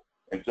addressable.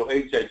 And so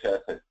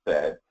HHS has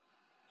said,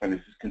 and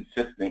this is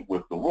consistent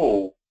with the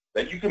rule,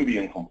 that you can be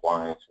in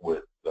compliance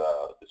with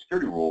the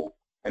security rule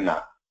and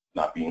not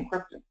be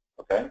encrypted,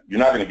 okay? You're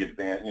not going to get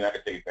advanced, you're not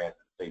going to take advantage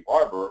of the safe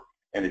harbor,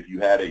 and if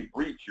you had a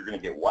breach, you're going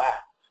to get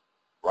whacked,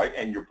 right?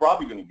 And you're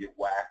probably going to get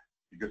whacked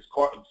because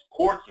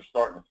courts are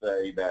starting to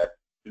say that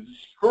the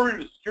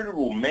security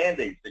rule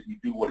mandates that you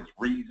do what is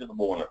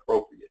reasonable and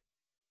appropriate.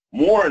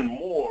 More and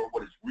more,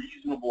 what is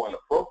reasonable and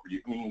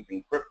appropriate means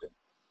encrypting,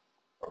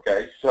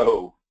 okay?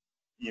 So,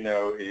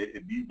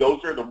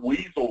 those are the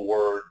weasel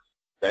words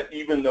that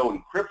even though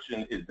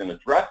encryption is an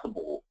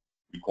addressable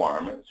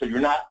requirement, so you're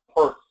not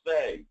per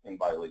se in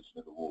violation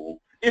of the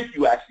rule, if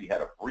you actually had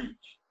a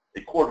breach,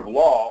 a court of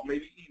law,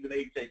 maybe even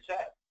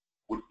HHS,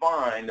 would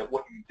find that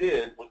what you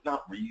did was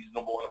not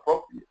reasonable and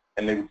appropriate,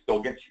 and they would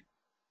still get you.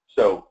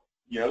 So,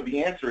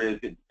 the answer is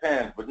it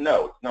depends, but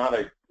no,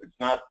 it's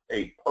not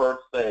a per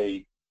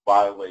se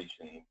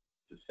violation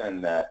to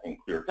send that in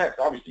clear text.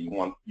 Obviously, you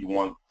want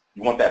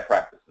that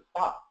practice to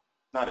stop.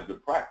 It's not a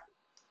good practice,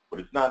 but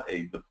it's not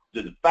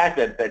the fact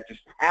that that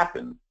just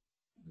happened,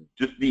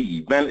 just the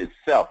event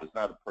itself is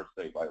not a per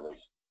se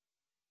violation.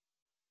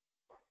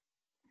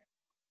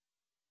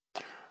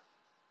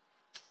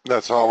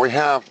 That's all we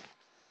have.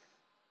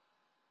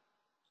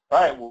 All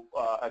right. Well,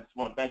 I just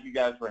want to thank you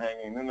guys for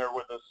hanging in there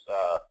with us.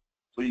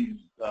 Please,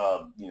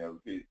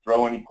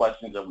 throw any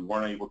questions that we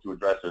weren't able to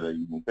address or that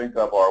you can think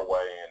of our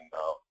way, and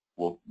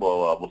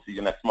we'll see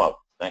you next month.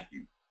 Thank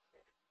you.